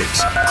do it.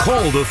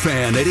 Call the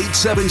Fan at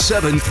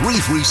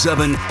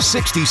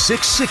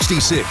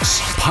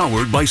 877-337-6666.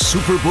 Powered by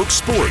Superbook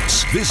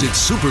Sports. Visit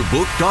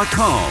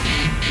superbook.com.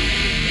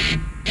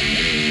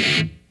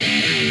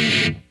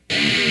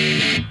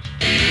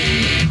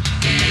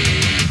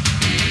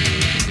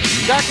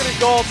 Second and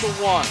goal to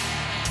 1.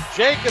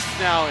 Jacobs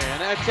now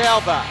in at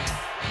tailback.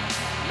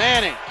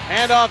 Manning,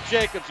 handoff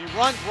Jacobs. He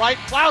runs right,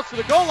 plows to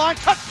the goal line.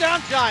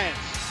 Touchdown Giants.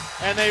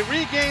 And they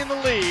regain the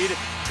lead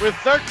with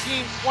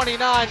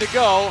 13:29 to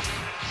go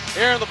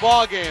here in the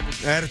ballgame.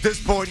 And at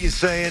this point, you're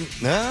saying,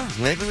 no,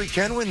 maybe we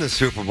can win the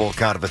Super Bowl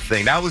kind of a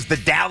thing. That was the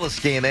Dallas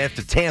game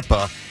after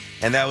Tampa,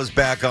 and that was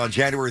back on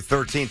January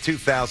 13,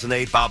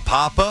 2008. Bob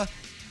Papa.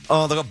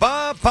 Oh, look at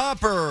Bob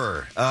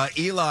Popper.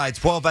 Eli,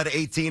 12 out of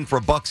 18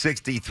 for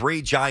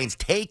 $163. Giants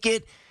take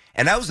it.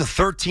 And that was a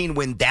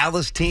 13-win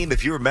Dallas team.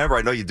 If you remember,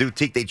 I know you do,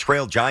 Teak, they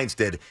trailed, Giants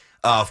did,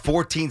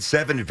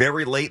 14-7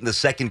 very late in the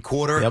second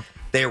quarter. Yep.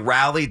 They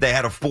rallied. They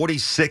had a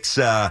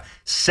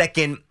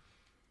 46-second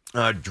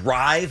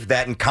drive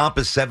that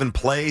encompassed 7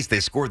 plays. They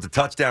scored the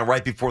touchdown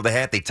right before the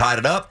half. They tied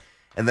it up.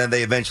 And then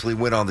they eventually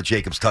went on the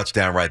Jacobs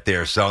touchdown right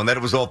there. So, and then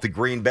it was off to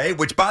Green Bay,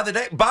 which, by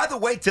the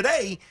way,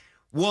 today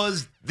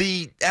was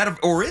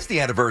is the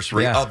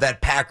anniversary of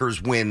that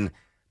Packers win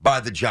by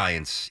the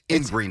Giants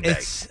in Green Bay.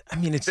 It's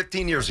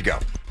 15 years ago.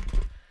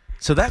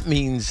 So that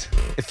means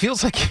it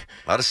feels like a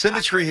lot of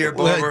symmetry here,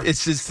 Boomer. Well,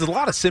 it's a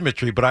lot of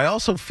symmetry, but I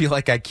also feel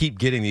like I keep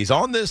getting these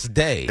on this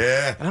day.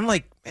 Yeah. And I'm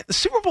like, man, the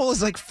Super Bowl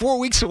is like 4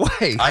 weeks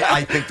away.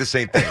 I think the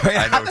same thing.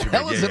 I know How the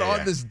hell is it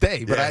on this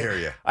day? But I hear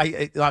you.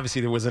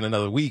 Obviously, there wasn't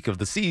another week of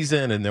the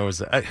season, and there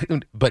was,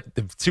 but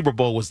the Super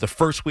Bowl was the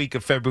first week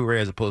of February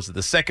as opposed to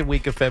the second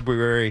week of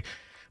February.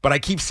 But I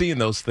keep seeing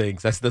those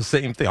things. That's the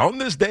same thing. On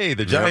this day,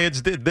 the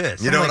Giants did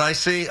this. You know what I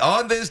see?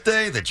 On this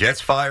day, the Jets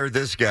fired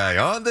this guy.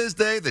 On this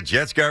day, the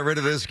Jets got rid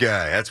of this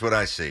guy. That's what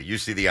I see. You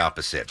see the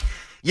opposite.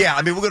 Yeah,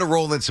 I mean, we're going to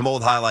roll in some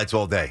old highlights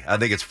all day. I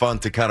think it's fun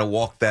to kind of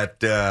walk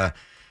that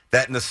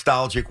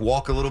nostalgic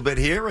walk a little bit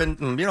here. And,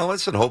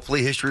 listen,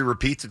 hopefully history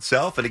repeats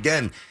itself. And,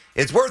 again,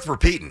 it's worth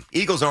repeating.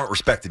 Eagles aren't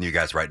respecting you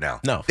guys right now.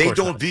 No, they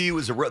don't view you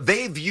as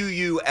they view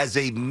you as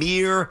a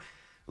mere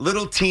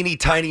little teeny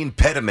tiny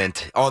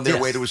impediment on their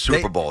way to a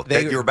Super Bowl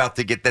that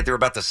they're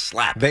about to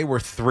slap. They were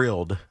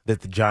thrilled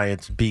that the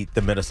Giants beat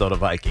the Minnesota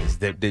Vikings.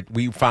 That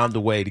we found a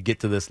way to get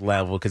to this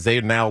level because they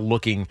are now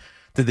looking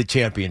to the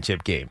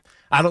championship game.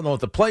 I don't know if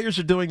the players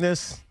are doing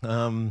this.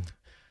 I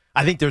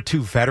think they're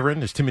too veteran.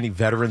 There's too many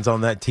veterans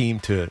on that team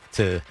for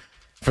the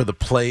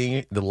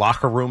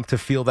locker room to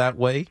feel that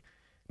way.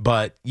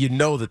 But you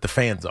know that the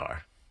fans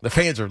are. The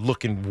fans are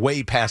looking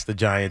way past the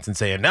Giants and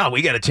saying, "No,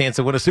 we got a chance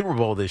to win a Super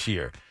Bowl this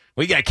year.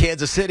 We got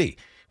Kansas City.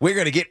 We're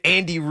going to get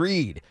Andy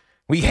Reid.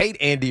 We hate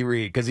Andy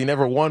Reid because he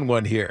never won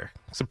one here."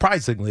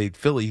 Surprisingly,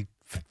 Philly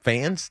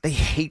fans, they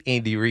hate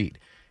Andy Reid,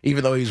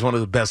 even though he's one of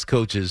the best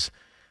coaches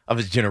of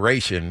his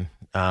generation.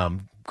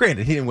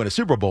 Granted, he didn't win a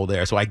Super Bowl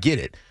there, so I get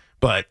it.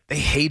 But they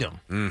hate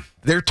him.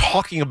 They're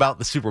talking about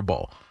the Super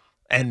Bowl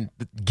and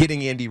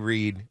getting Andy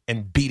Reid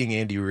and beating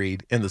Andy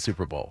Reid in the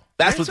Super Bowl.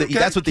 That's what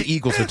the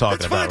Eagles are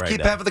talking about right now.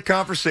 Keep having the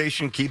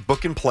conversation. Keep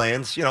booking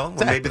plans.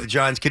 Exactly. Maybe the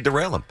Giants could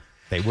derail them.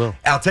 They will.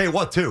 I'll tell you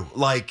what, too.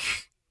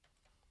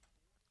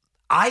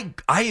 I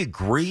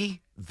agree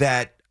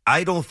that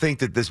I don't think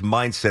that this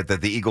mindset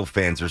that the Eagle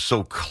fans are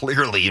so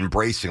clearly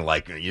embracing,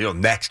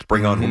 next,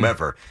 bring on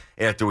whomever,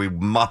 after we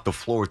mop the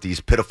floor with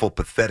these pitiful,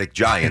 pathetic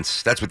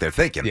Giants. That's what they're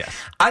thinking. Yes.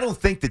 I don't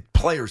think that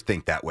players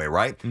think that way,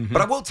 right? Mm-hmm.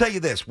 But I will tell you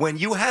this. When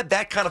you have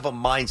that kind of a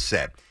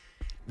mindset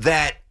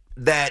that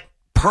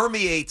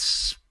permeates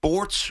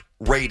sports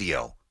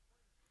radio,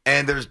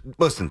 and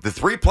the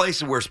 3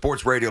 places where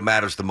sports radio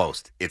matters the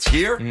most. It's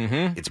here,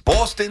 it's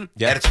Boston,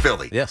 and it's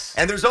Philly. Yes.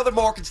 And there's other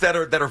markets that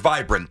are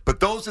vibrant, but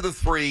those are the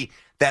 3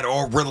 that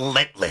are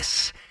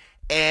relentless.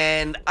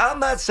 And I'm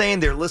not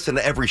saying they're listening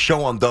to every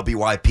show on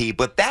WIP,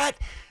 but that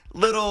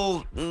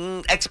little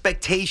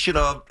expectation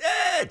of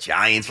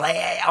Giants.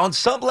 Like, on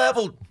some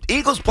level,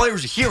 Eagles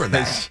players are hearing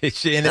that. I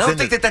don't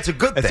think that's a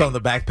good thing. It's on the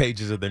back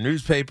pages of their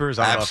newspapers.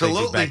 I don't know if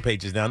they do back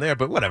pages down there,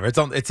 but whatever.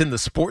 It's in the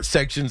sports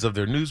sections of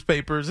their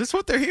newspapers. It's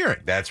what they're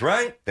hearing. That's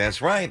right.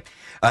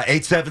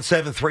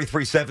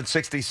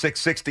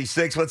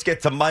 877-337-6666. Let's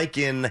get to Mike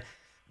in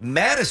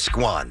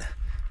Manasquan.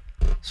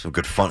 Some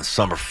good fun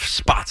summer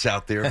spots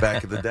out there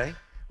back in the day.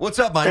 What's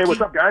up, Mike? Hey,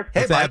 what's up, guys?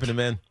 What's happening,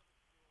 man?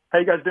 How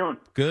you guys doing?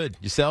 Good.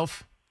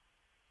 Yourself?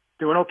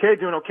 Doing okay.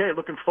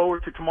 Looking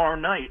forward to tomorrow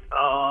night.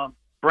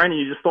 Brandon,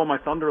 you just stole my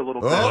thunder a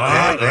little bit.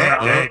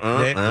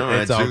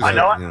 It's all good.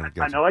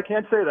 I know I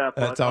can't say that,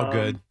 but that's all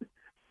good.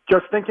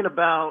 Just thinking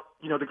about,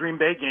 the Green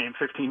Bay game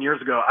 15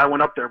 years ago, I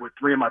went up there with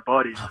 3 of my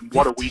buddies. And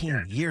what a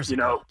weekend. 15 years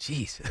ago.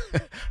 Jeez.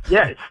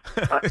 Yeah.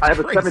 I have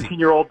a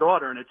 17-year-old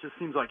daughter, and it just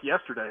seems like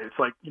yesterday. It's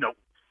like,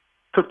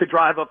 took the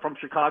drive up from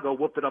Chicago,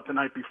 whooped it up the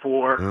night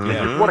before.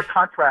 Just what a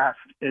contrast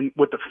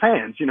with the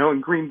fans.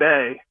 In Green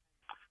Bay,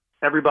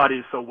 everybody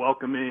is so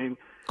welcoming.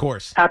 Of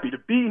course. Happy to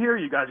be here.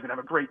 You guys are going to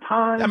have a great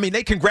time. I mean,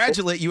 they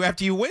congratulate you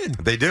after you win.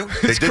 They do.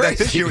 They did that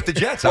this year with the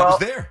Jets. I was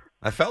there.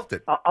 I felt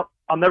it.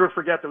 I'll never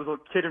forget, there was a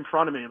kid in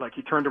front of me. Like,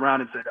 he turned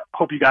around and said,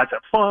 hope you guys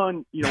have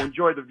fun.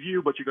 Enjoy the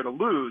view, but you're going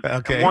to lose.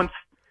 Okay. And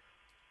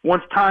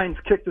once Tynes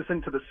kicked us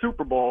into the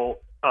Super Bowl,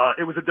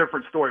 it was a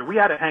different story. We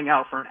had to hang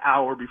out for an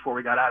hour before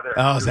we got out of there.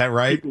 Oh, is that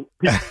right?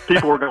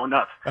 People were going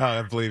nuts. Oh,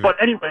 I believe it. But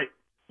anyway,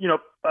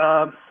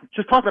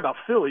 just talking about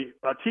Philly,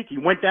 Tiki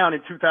went down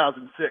in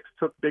 2006,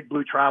 took Big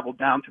Blue Travel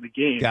down to the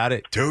game. Got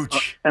it.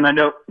 Tooch. And I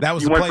know that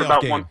was you the went for playoff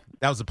about game.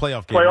 That was the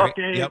playoff game. Playoff right?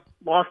 game, Yep.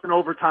 Lost in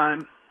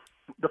overtime.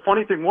 The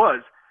funny thing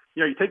was,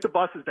 you take the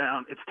buses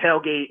down, it's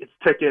tailgate, it's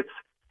tickets.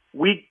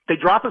 They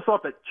drop us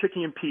off at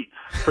Chicky and Pete's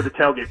for the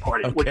tailgate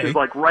party, which is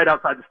like right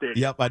outside the stadium.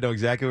 Yep, I know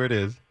exactly where it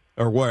is.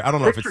 Or where. I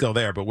don't know if it's still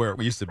there, but where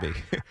it used to be.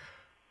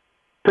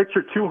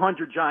 Picture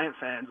 200 Giant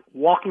fans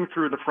walking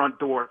through the front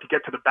door to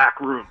get to the back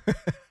room.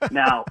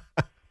 Now,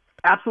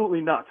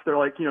 absolutely nuts. They're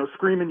like,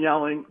 screaming,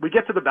 yelling. We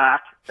get to the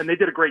back, and they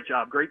did a great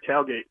job. Great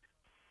tailgate.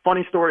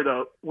 Funny story,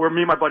 though, where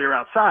me and my buddy are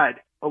outside,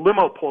 a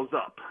limo pulls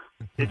up.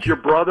 It's your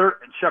brother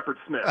and Shepard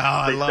Smith. Oh,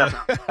 I love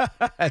it.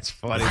 That's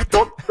funny.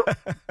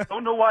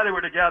 Don't know why they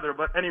were together,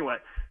 but anyway.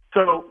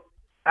 So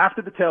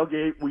after the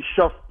tailgate,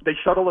 they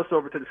shuttle us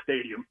over to the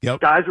stadium.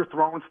 Yep. Guys are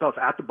throwing stuff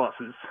at the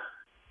buses.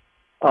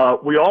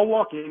 We all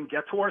walk in,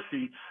 get to our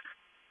seats.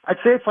 I'd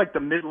say it's like the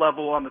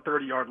mid-level on the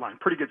 30-yard line.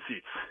 Pretty good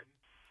seats.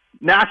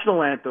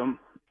 National anthem.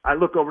 I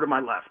look over to my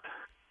left.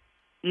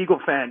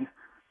 Eagle fan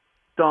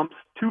dumps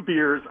 2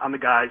 beers on the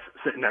guys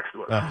sitting next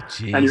to us. Oh,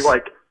 jeez. And you're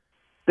like,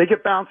 they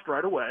get bounced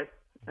right away.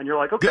 And you're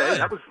like, okay, Good.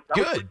 that was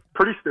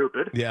pretty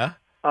stupid. Yeah.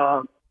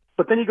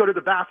 But then you go to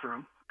the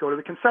bathroom, go to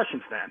the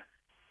concession stand.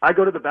 I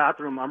go to the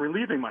bathroom. I'm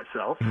relieving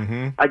myself.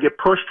 Mm-hmm. I get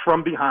pushed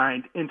from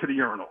behind into the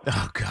urinal.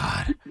 Oh,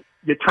 God.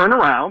 You turn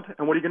around,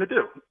 and what are you going to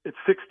do? It's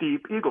 6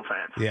 deep Eagle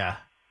fans. Yeah.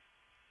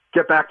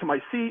 Get back to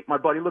my seat. My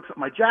buddy looks at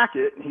my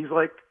jacket, and he's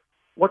like,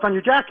 what's on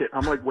your jacket?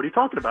 I'm like, what are you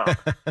talking about?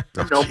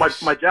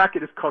 My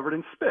jacket is covered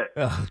in spit.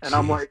 Oh, and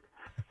I'm like,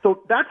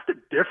 so that's the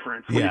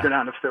difference when you go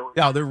down to Philly.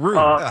 Yeah, they're rude.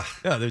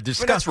 They're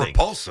disgusting. That's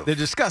repulsive. They're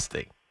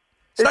disgusting.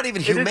 It's not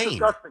even humane. It is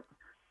disgusting.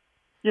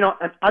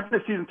 And I've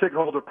been a season ticket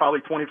holder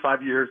probably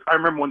 25 years. I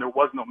remember when there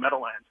was no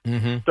Meadowlands.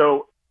 Mm-hmm.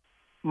 So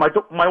my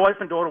wife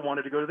and daughter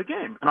wanted to go to the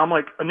game. And I'm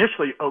like,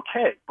 initially,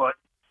 okay. But,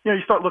 you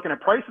start looking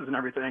at prices and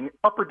everything.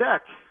 Upper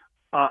deck,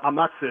 I'm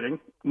not sitting.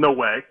 No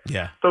way.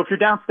 Yeah. So if you're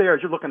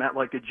downstairs, you're looking at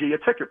like a G a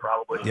ticket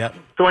probably. Yep.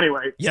 So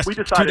anyway, yes, we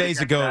decided 2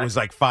 days ago it was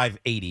like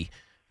 $580.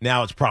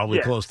 Now it's probably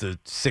close to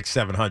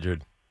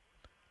 $600-700.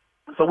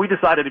 So we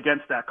decided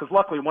against that because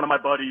luckily one of my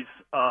buddies,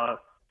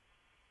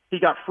 he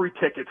got free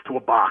tickets to a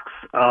box.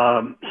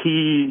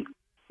 He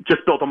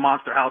just built a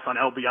monster house on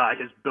LBI.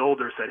 His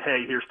builder said,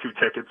 hey, here's 2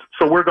 tickets.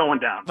 So we're going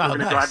down. We're going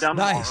to drive down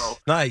tomorrow.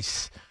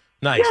 Nice.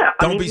 Yeah,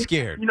 Don't be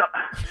scared.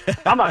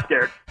 I'm not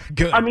scared.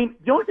 Good. I mean,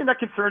 the only thing that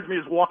concerns me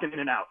is walking in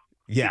and out.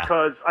 Yeah.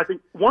 Because I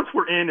think once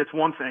we're in, it's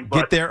one thing. But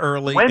get there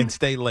early and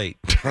stay late.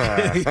 When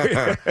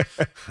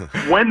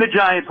the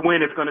Giants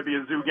win, it's going to be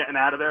a zoo getting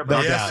out of there.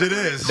 But Yes, it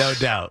is.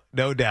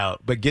 No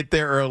doubt. But get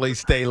there early,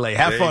 stay late.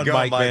 Have fun, go,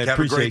 Mike, man. Have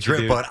Appreciate a great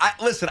trip, you, bud.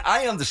 Listen,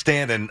 I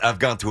understand, and I've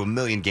gone to a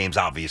million games,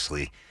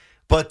 obviously.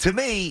 But to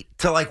me,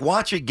 to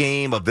watch a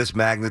game of this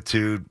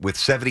magnitude with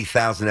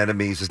 70,000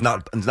 enemies is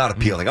not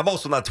appealing. I'm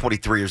also not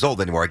 23 years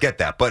old anymore. I get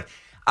that. But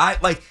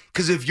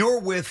because if you're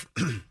with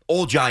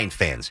old Giant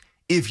fans,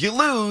 if you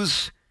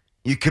lose,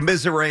 you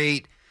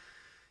commiserate,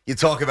 you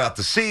talk about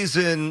the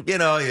season, you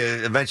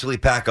eventually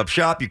pack up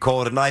shop, you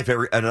call it a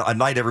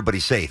night,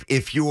 everybody's safe.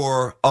 If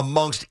you're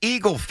amongst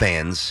Eagle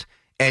fans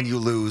and you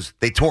lose,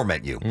 they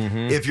torment you.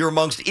 Mm-hmm. If you're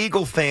amongst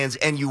Eagle fans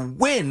and you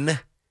win,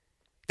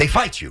 they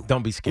fight you.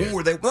 Don't be scared.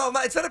 Or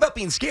it's not about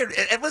being scared.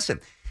 And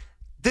listen,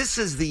 this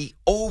is the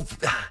old...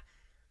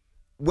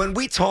 When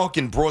we talk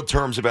in broad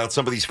terms about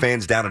some of these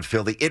fans down in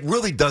Philly, it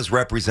really does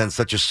represent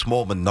such a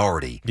small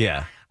minority.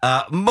 Yeah.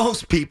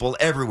 Most people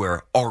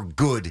everywhere are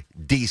good,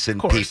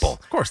 decent people.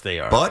 Of course they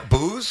are. But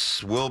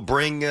booze will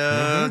bring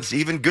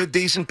even good,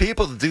 decent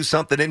people to do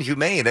something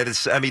inhumane. That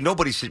is, I mean,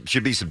 nobody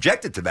should be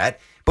subjected to that,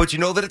 but you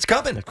know that it's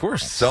coming. Of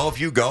course. So if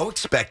you go,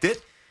 expect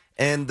it,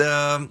 and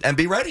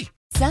be ready.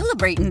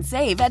 Celebrate and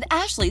save at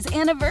Ashley's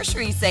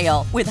Anniversary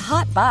Sale. With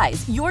Hot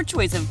Buys, your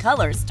choice of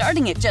colors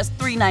starting at just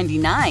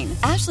 $3.99.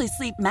 Ashley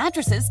Sleep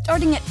mattresses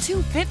starting at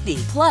 $2.50.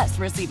 Plus,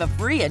 receive a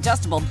free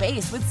adjustable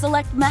base with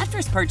select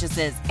mattress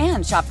purchases.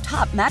 And shop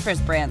top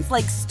mattress brands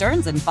like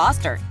Stearns &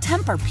 Foster,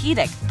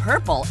 Tempur-Pedic,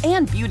 Purple,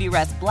 and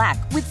Beautyrest Black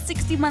with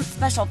 60-month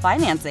special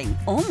financing.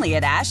 Only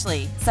at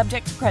Ashley.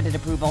 Subject to credit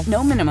approval.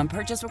 No minimum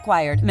purchase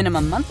required.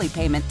 Minimum monthly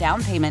payment,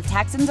 down payment,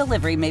 tax, and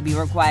delivery may be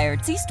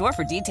required. See store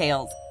for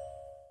details.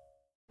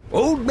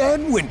 Old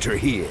Man Winter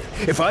here.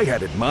 If I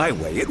had it my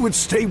way, it would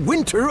stay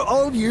winter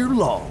all year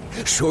long.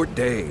 Short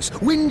days,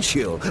 wind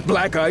chill,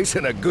 black ice,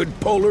 and a good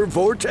polar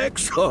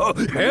vortex. Oh,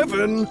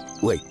 heaven.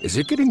 Wait, is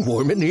it getting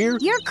warm in here?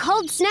 Your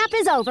cold snap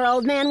is over,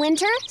 Old Man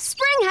Winter.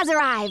 Spring has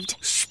arrived.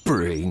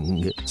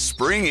 Spring.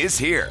 Spring is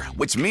here,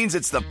 which means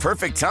it's the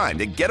perfect time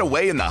to get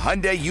away in the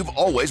Hyundai you've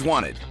always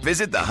wanted.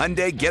 Visit the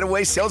Hyundai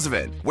Getaway Sales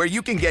Event, where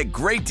you can get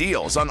great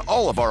deals on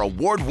all of our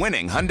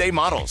award-winning Hyundai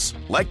models,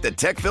 like the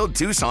tech-filled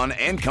Tucson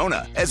and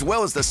Kona, as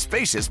well as the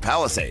spacious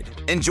Palisade.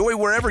 Enjoy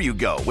wherever you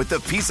go with the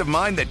peace of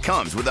mind that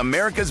comes with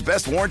America's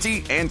best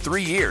warranty and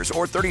 3 years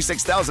or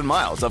 36,000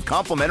 miles of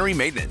complimentary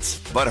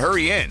maintenance. But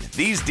hurry in,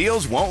 these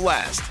deals won't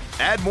last.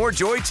 Add more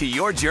joy to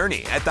your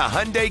journey at the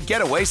Hyundai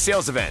Getaway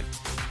Sales Event.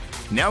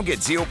 Now get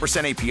 0%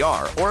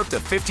 APR or up to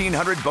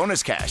 $1,500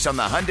 bonus cash on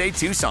the Hyundai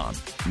Tucson.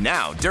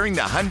 Now, during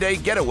the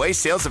Hyundai Getaway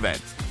Sales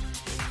Event.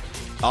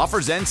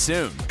 Offers end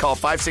soon. Call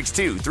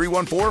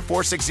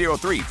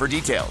 562-314-4603 for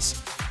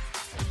details.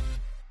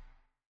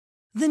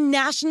 The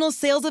national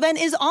sales event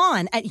is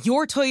on at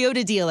your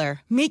Toyota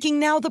dealer, making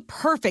now the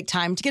perfect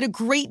time to get a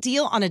great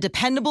deal on a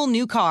dependable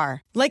new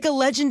car. Like a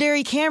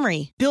legendary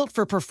Camry, built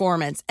for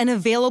performance and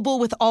available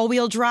with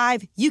all-wheel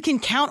drive, you can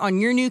count on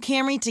your new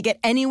Camry to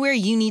get anywhere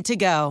you need to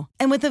go.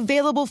 And with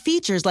available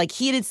features like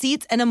heated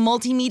seats and a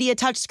multimedia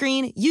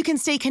touchscreen, you can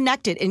stay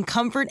connected in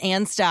comfort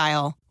and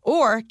style.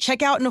 Or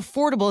check out an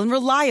affordable and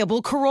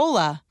reliable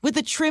Corolla with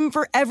a trim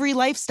for every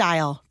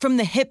lifestyle. From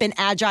the hip and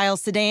agile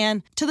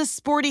sedan to the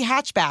sporty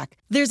hatchback,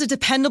 there's a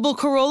dependable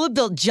Corolla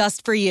built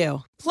just for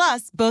you.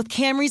 Plus, both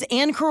Camrys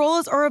and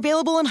Corollas are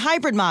available in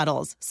hybrid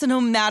models, so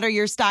no matter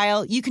your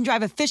style, you can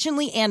drive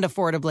efficiently and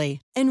affordably.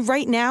 And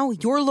right now,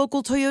 your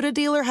local Toyota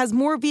dealer has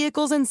more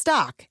vehicles in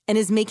stock and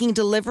is making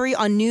delivery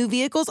on new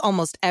vehicles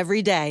almost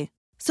every day.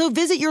 So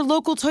visit your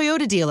local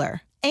Toyota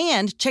dealer.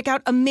 And check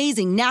out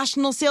amazing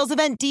national sales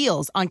event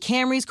deals on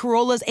Camrys,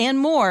 Corollas, and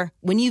more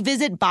when you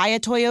visit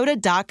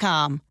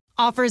buyatoyota.com.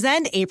 Offers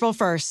end April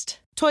 1st.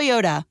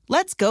 Toyota,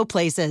 let's go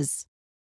places.